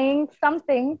reapplying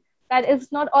something that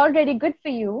is not already good for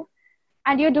you,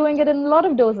 and you're doing it in a lot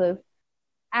of doses.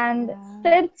 And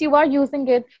since you are using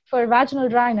it for vaginal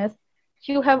dryness,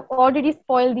 you have already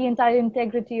spoiled the entire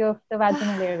integrity of the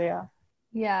vaginal area.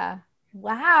 Yeah.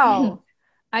 Wow.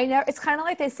 I know. It's kind of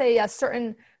like they say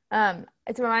certain,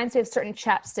 it reminds me of certain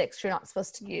chapsticks you're not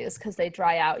supposed to use because they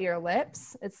dry out your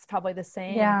lips. It's probably the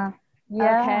same. Yeah.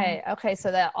 Okay.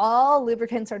 So that all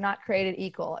lubricants are not created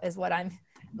equal is what I'm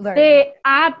learning. They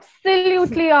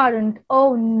absolutely aren't.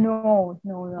 Oh, no.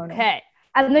 Okay.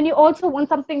 And then you also want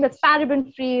something that's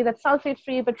paraben-free, that's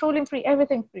sulfate-free, petroleum-free,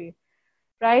 everything-free,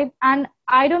 right? And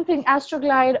I don't think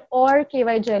Astroglide or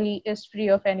KY jelly is free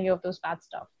of any of those bad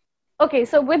stuff. Okay,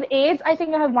 so with AIDS, I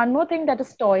think I have one more thing, that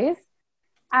is toys.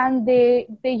 And they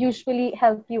usually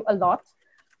help you a lot.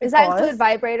 Does that include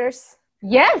vibrators?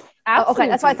 Yes, absolutely. Oh, okay,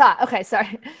 that's what I thought. Okay,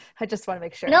 sorry. I just want to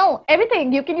make sure. No,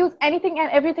 everything. You can use anything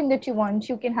and everything that you want.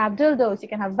 You can have dildos, you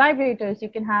can have vibrators, you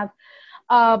can have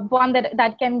one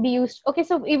that can be used. Okay,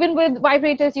 so even with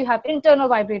vibrators, you have internal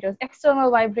vibrators, external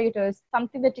vibrators,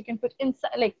 something that you can put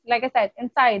inside, like I said,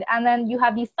 inside. And then you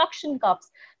have these suction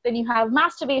cups. Then you have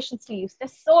masturbation sleeves.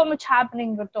 There's so much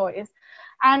happening with toys.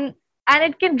 And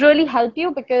it can really help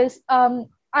you because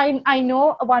I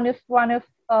know one of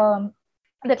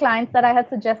the clients that I had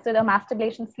suggested a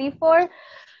masturbation sleeve for,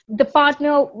 the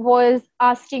partner was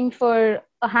asking for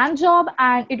a hand job,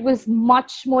 and it was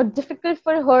much more difficult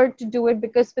for her to do it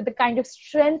because with the kind of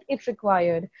strength it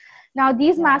required. Now,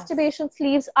 these masturbation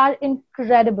sleeves are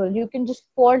incredible. You can just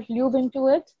pour lube into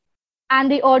it,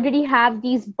 and they already have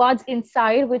these buds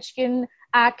inside which can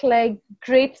act like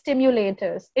great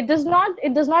stimulators. It does not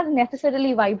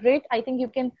necessarily vibrate. I think you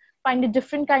can find a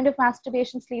different kind of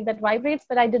masturbation sleeve that vibrates,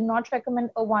 but I did not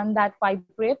recommend a one that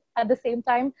vibrates at the same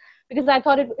time because I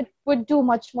thought it would do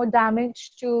much more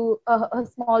damage to her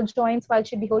small joints while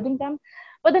she'd be holding them.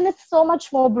 But then it's so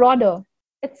much more broader.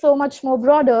 It's so much more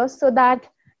broader so that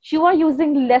you are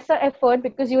using lesser effort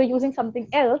because you are using something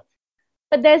else,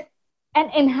 but there's an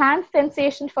enhanced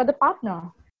sensation for the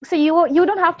partner. So you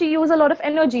don't have to use a lot of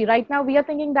energy. Right now, we are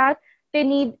thinking that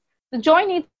the joint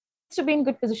needs to be in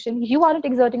good position. You aren't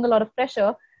exerting a lot of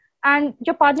pressure, and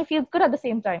your partner feels good at the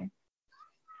same time.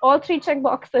 All three check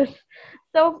boxes.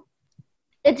 So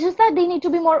it's just that they need to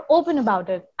be more open about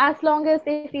it. As long as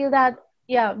they feel that,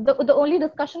 the only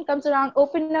discussion comes around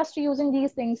openness to using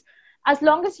these things. As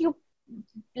long as you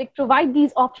provide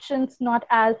these options, not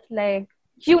as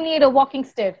you need a walking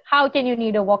stick. How can you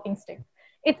need a walking stick?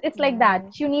 It's like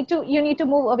that. You need to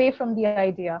move away from the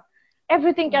idea.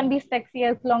 Everything can be sexy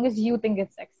as long as you think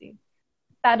it's sexy.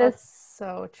 That's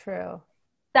so true.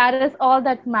 That is all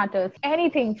that matters.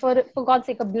 Anything, for God's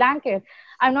sake, a blanket.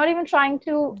 I'm not even trying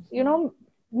to,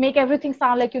 make everything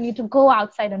sound like you need to go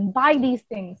outside and buy these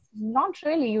things. Not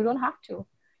really. You don't have to.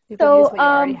 You can use what you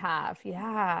already have.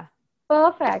 Yeah.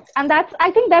 Perfect. And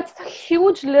I think that's a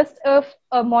huge list of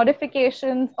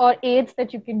modifications or aids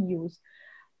that you can use.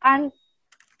 And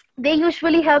they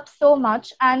usually help so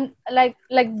much. And like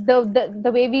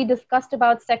the way we discussed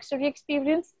about sexual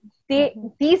experience,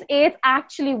 these aids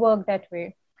actually work that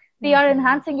way. They are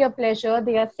enhancing your pleasure.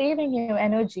 They are saving you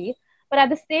energy. But at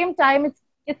the same time,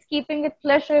 it's keeping it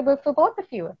pleasurable for both of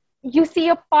you. You see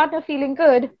your partner feeling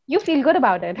good, you feel good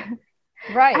about it.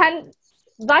 Right. And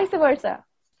vice versa.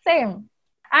 Same.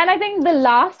 And I think the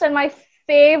last and my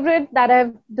favorite that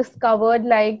I've discovered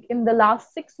in the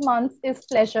last 6 months is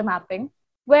pleasure mapping,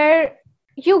 where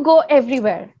you go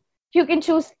everywhere. You can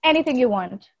choose anything you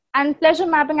want. And pleasure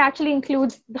mapping actually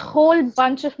includes the whole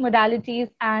bunch of modalities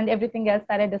and everything else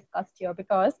that I discussed here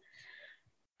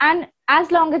and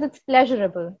as long as it's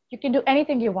pleasurable, you can do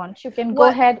anything you want. You can go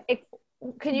ahead.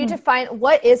 can you define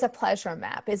what is a pleasure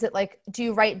map? Is it like, do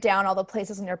you write down all the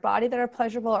places in your body that are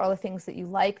pleasurable, or all the things that you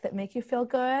like that make you feel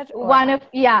good?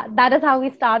 That is how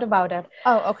we start about it.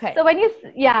 Oh, okay. So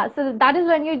so that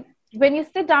is when you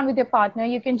sit down with your partner,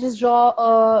 you can just draw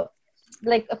a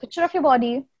picture of your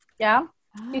body. Yeah.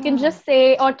 You can just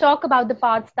say or talk about the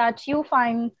parts that you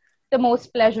find the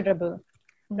most pleasurable,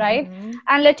 right?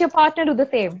 And let your partner do the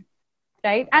same,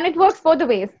 right? And it works both the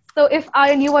ways. So if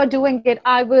I and you are doing it,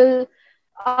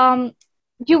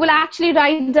 you will actually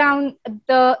write down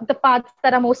the parts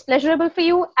that are most pleasurable for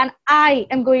you, and I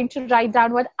am going to write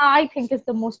down what I think is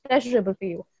the most pleasurable for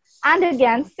you. And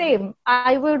again, same,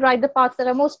 I will write the parts that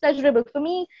are most pleasurable for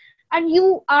me, and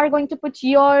you are going to put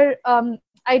your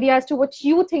idea as to what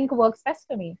you think works best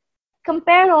for me.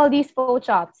 Compare all these four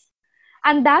charts,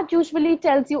 and that usually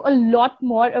tells you a lot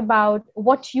more about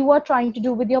what you are trying to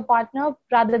do with your partner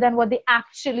rather than what they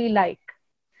actually like.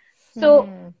 So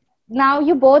now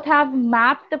you both have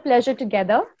mapped the pleasure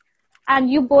together, and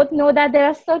you both know that there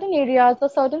are certain areas or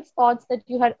certain spots that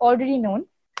you had already known,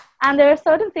 and there are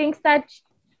certain things that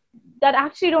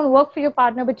actually don't work for your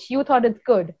partner, but you thought it's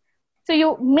good. So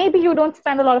you don't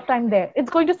spend a lot of time there. It's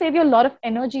going to save you a lot of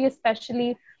energy,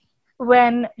 especially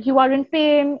when you are in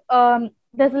pain.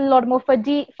 There's a lot more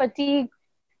fatigue,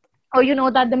 or you know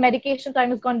that the medication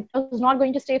time is not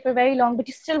going to stay for very long, but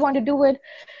you still want to do it.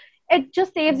 It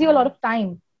just saves you a lot of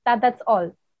time. That's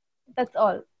all. That's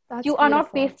you are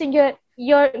not wasting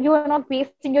you are not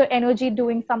wasting your energy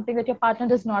doing something that your partner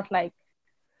does not like,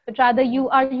 but rather you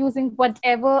are using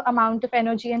whatever amount of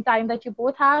energy and time that you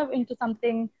both have into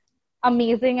something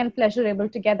amazing and pleasurable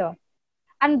together.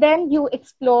 And then you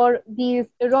explore these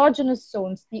erogenous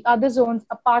zones, the other zones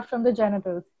apart from the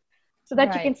genitals, so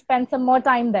that you can spend some more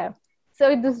time there. So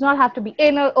it does not have to be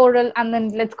anal, oral, and then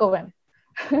let's go in.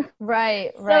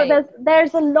 Right. So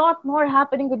there's a lot more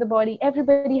happening with the body.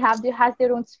 Everybody has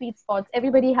their own sweet spots.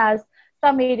 Everybody has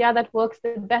some area that works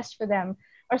the best for them,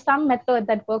 or some method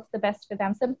that works the best for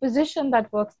them, some position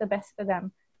that works the best for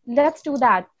them. Let's do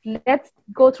that. Let's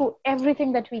go through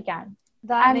everything that we can.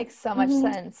 That makes so much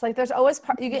sense. Like, there's always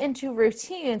you get into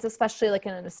routines, especially like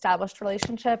in an established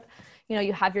relationship. You know,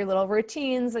 you have your little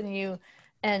routines, and you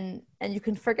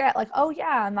can forget, like, oh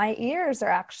yeah, my ears are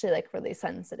actually like really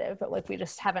sensitive, but like we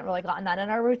just haven't really gotten that in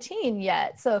our routine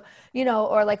yet. So, you know,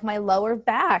 or like my lower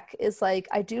back is like,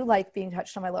 I do like being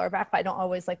touched on my lower back, but I don't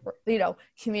always like, you know,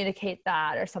 communicate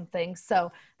that or something.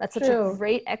 So that's such a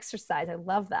great exercise. I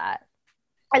love that.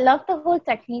 I love the whole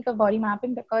technique of body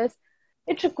mapping because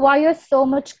it requires so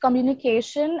much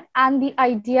communication and the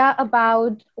idea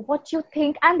about what you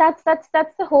think. And that's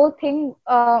the whole thing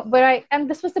and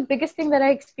this was the biggest thing that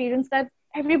I experienced, that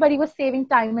everybody was saving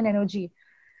time and energy.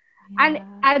 Yeah. And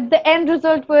at the end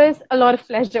result was a lot of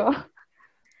pleasure.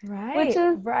 Right.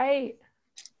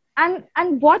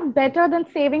 And what better than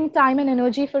saving time and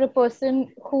energy for a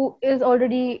person who is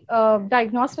already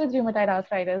diagnosed with rheumatoid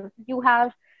arthritis? You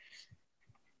have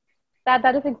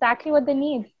that is exactly what they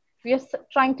need. We are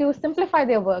trying to simplify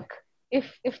their work,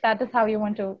 if that is how you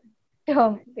want to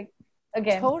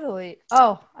again. Totally.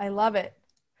 Oh, I love it.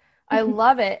 I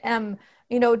love it.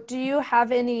 You know, do you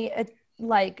have any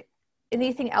like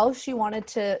anything else you wanted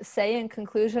to say in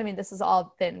conclusion? I mean, this has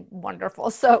all been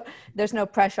wonderful, so there's no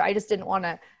pressure. I just didn't want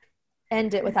to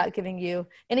end it without giving you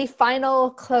any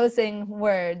final closing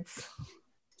words.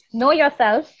 Know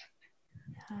yourself.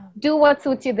 Do what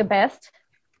suits you the best.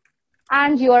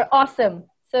 And you are awesome.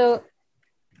 So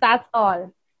that's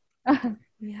all.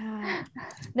 Yeah.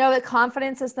 No, the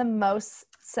confidence is the most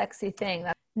sexy thing.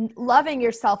 Loving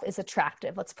yourself is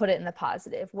attractive. Let's put it in the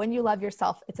positive. When you love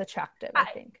yourself, it's attractive, I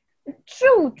think.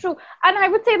 True. And I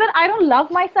would say that I don't love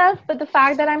myself, but the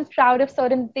fact that I'm proud of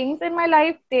certain things in my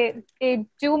life, they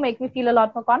do make me feel a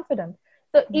lot more confident.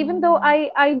 So even though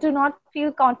I do not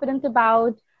feel confident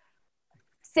about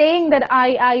saying that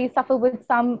I suffer with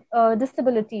some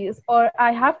disabilities, or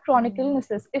I have chronic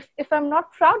illnesses, if I'm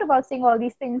not proud about saying all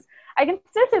these things, I can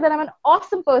still say that I'm an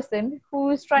awesome person who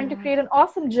is trying to create an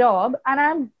awesome job, and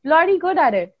I'm bloody good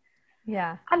at it.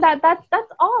 Yeah. And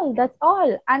that's all. That's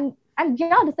all. And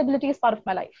yeah, disability is part of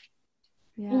my life.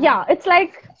 Yeah, it's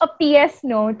like a PS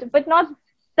note, but not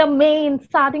the main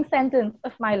starting sentence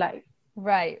of my life.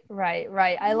 Right.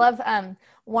 I love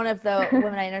one of the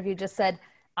women I interviewed just said,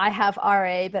 I have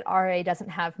RA, but RA doesn't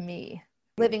have me.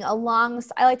 I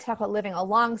like to talk about living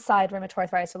alongside rheumatoid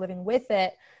arthritis, or living with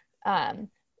it,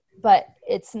 but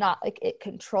it's not like it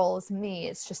controls me.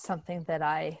 It's just something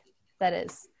that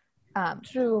is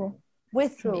true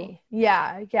with me.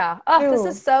 Yeah. Oh, this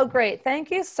is so great. Thank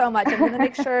you so much. I'm going to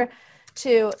make sure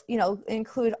to,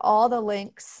 include all the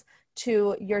links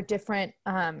to your different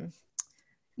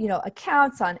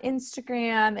accounts on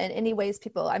Instagram and any ways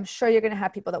I'm sure you're going to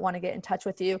have people that want to get in touch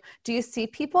with you. Do you see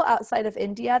people outside of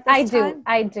India at this time?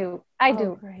 I do.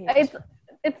 Great.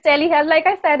 It's telehealth. Like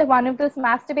I said, one of those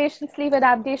masturbation sleep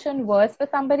adaptation was for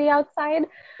somebody outside.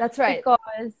 That's right.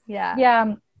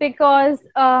 Because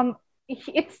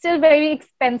it's still very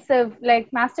expensive.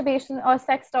 Like masturbation or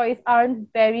sex toys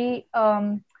aren't very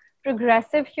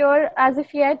progressive here as of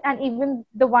yet, and even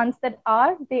the ones that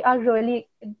are, they're really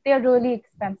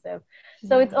expensive.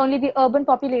 So it's only the urban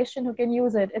population who can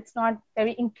use it. It's not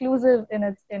very inclusive in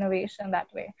its innovation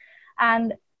that way.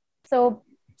 And so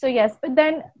yes, but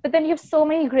then you have so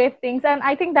many great things, and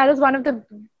I think that is one of the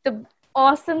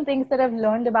awesome things that I've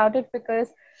learned about it,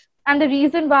 and the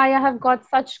reason why I have got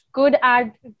such good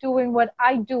at doing what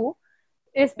I do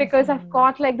is because I've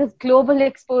got like this global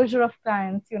exposure of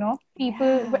clients,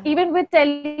 people, even with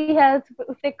telehealth,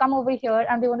 if they come over here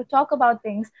and they want to talk about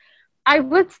things, I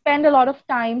would spend a lot of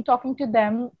time talking to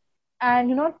them and,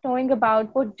 knowing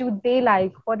about what do they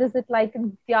like, what is it like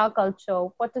in their culture,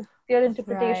 what is their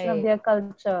interpretation of their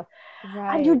culture.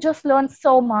 Right. And you just learn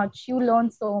so much.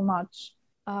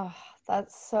 Oh,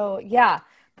 that's so,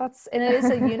 and it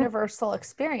is a universal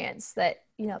experience that,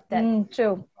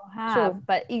 true. have, true.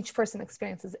 But each person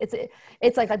experiences it's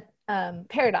like a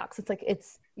paradox. It's like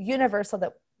it's universal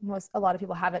that a lot of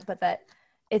people have it, but that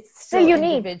it's still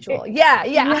unique. Individual. Yeah.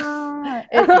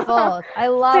 It's both. I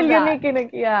love still that.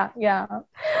 Unique. Yeah.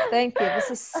 Thank you.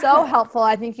 This is so helpful.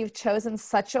 I think you've chosen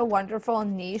such a wonderful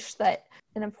niche that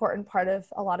an important part of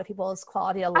a lot of people's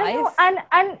quality of life. I know.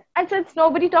 And since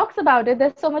nobody talks about it,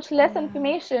 there's so much less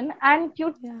information, and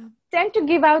you tend to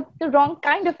give out the wrong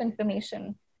kind of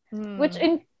information, which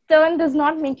in turn does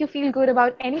not make you feel good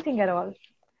about anything at all.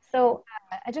 So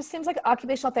it just seems like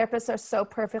occupational therapists are so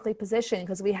perfectly positioned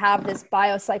because we have this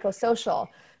biopsychosocial,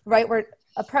 right? We're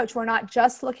not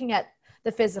just looking at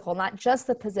the physical, not just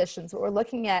the positions, but we're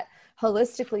looking at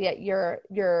holistically at your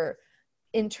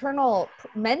internal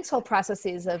mental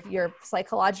processes of your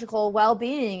psychological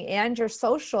well-being and your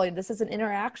social. This is an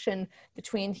interaction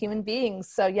between human beings.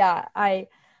 So I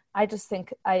just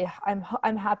think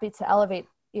I'm happy to elevate,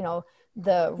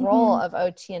 the role of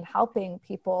OT in helping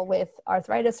people with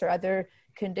arthritis or other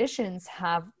conditions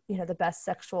have, the best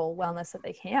sexual wellness that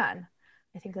they can.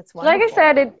 I think that's wonderful. Like I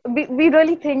said, we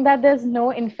really think that there's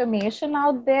no information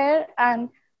out there. And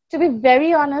to be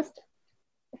very honest,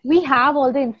 we have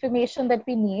all the information that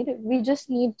we need. We just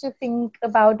need to think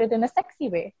about it in a sexy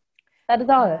way. That is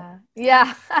all.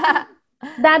 Yeah.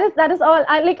 That is all.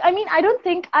 I don't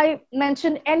think I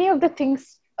mentioned any of the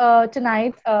things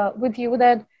tonight with you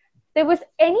that there was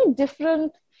any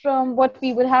different from what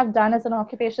we would have done as an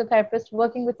occupational therapist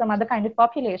working with some other kind of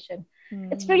population.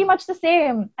 It's pretty much the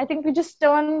same. I think we just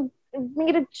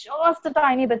made it just a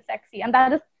tiny bit sexy. And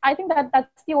I think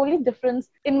that's the only difference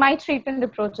in my treatment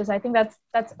approaches. I think that's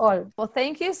all. Well,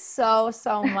 thank you so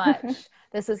much.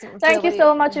 This is Thank you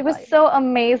so much. It was so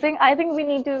amazing. I think we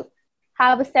need to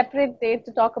have a separate date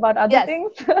to talk about other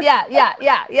things. Yeah.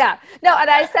 No, and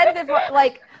I said before,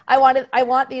 like, I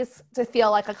want these to feel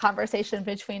like a conversation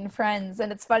between friends.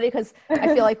 And it's funny because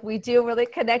I feel like we do really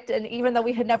connect. And even though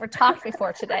we had never talked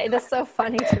before today, it is so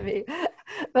funny to me.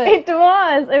 But it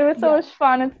was so much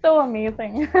fun. It's so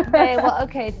amazing.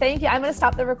 Okay. Thank you. I'm going to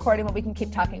stop the recording, but we can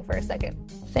keep talking for a second.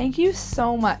 Thank you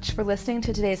so much for listening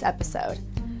to today's episode.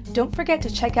 Don't forget to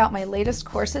check out my latest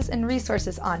courses and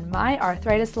resources on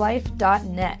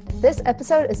myarthritislife.net. This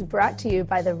episode is brought to you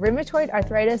by the Rheumatoid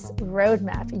Arthritis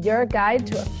Roadmap, your guide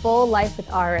to a full life with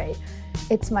RA.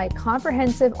 It's my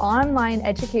comprehensive online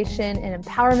education and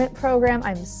empowerment program.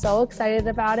 I'm so excited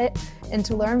about it. And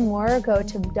to learn more, go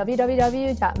to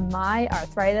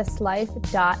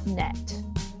www.myarthritislife.net.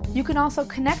 You can also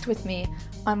connect with me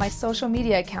on my social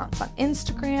media accounts on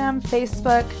Instagram,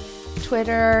 Facebook,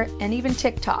 Twitter, and even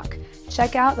TikTok.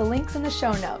 Check out the links in the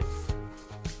show notes.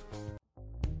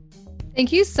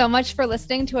 Thank you so much for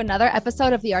listening to another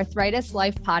episode of the Arthritis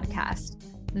Life podcast.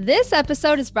 This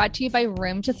episode is brought to you by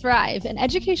Room to Thrive, an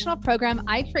educational program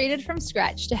I created from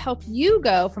scratch to help you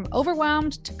go from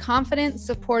overwhelmed to confident,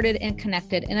 supported, and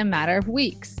connected in a matter of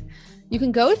weeks. You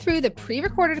can go through the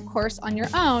pre-recorded course on your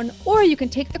own, or you can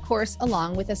take the course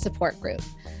along with a support group.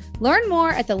 Learn more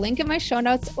at the link in my show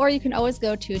notes, or you can always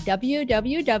go to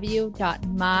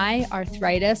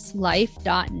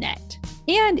www.myarthritislife.net.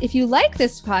 And if you like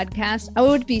this podcast, I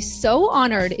would be so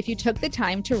honored if you took the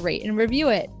time to rate and review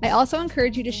it. I also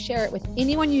encourage you to share it with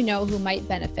anyone you know who might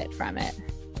benefit from it.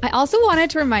 I also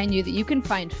wanted to remind you that you can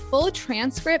find full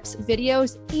transcripts,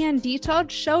 videos, and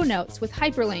detailed show notes with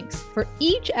hyperlinks for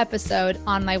each episode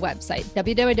on my website,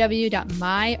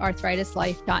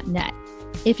 www.myarthritislife.net.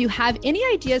 If you have any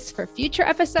ideas for future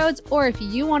episodes, or if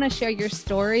you want to share your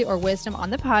story or wisdom on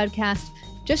the podcast,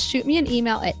 just shoot me an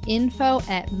email at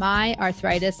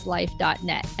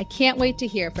info@myarthritislife.net. I can't wait to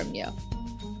hear from you.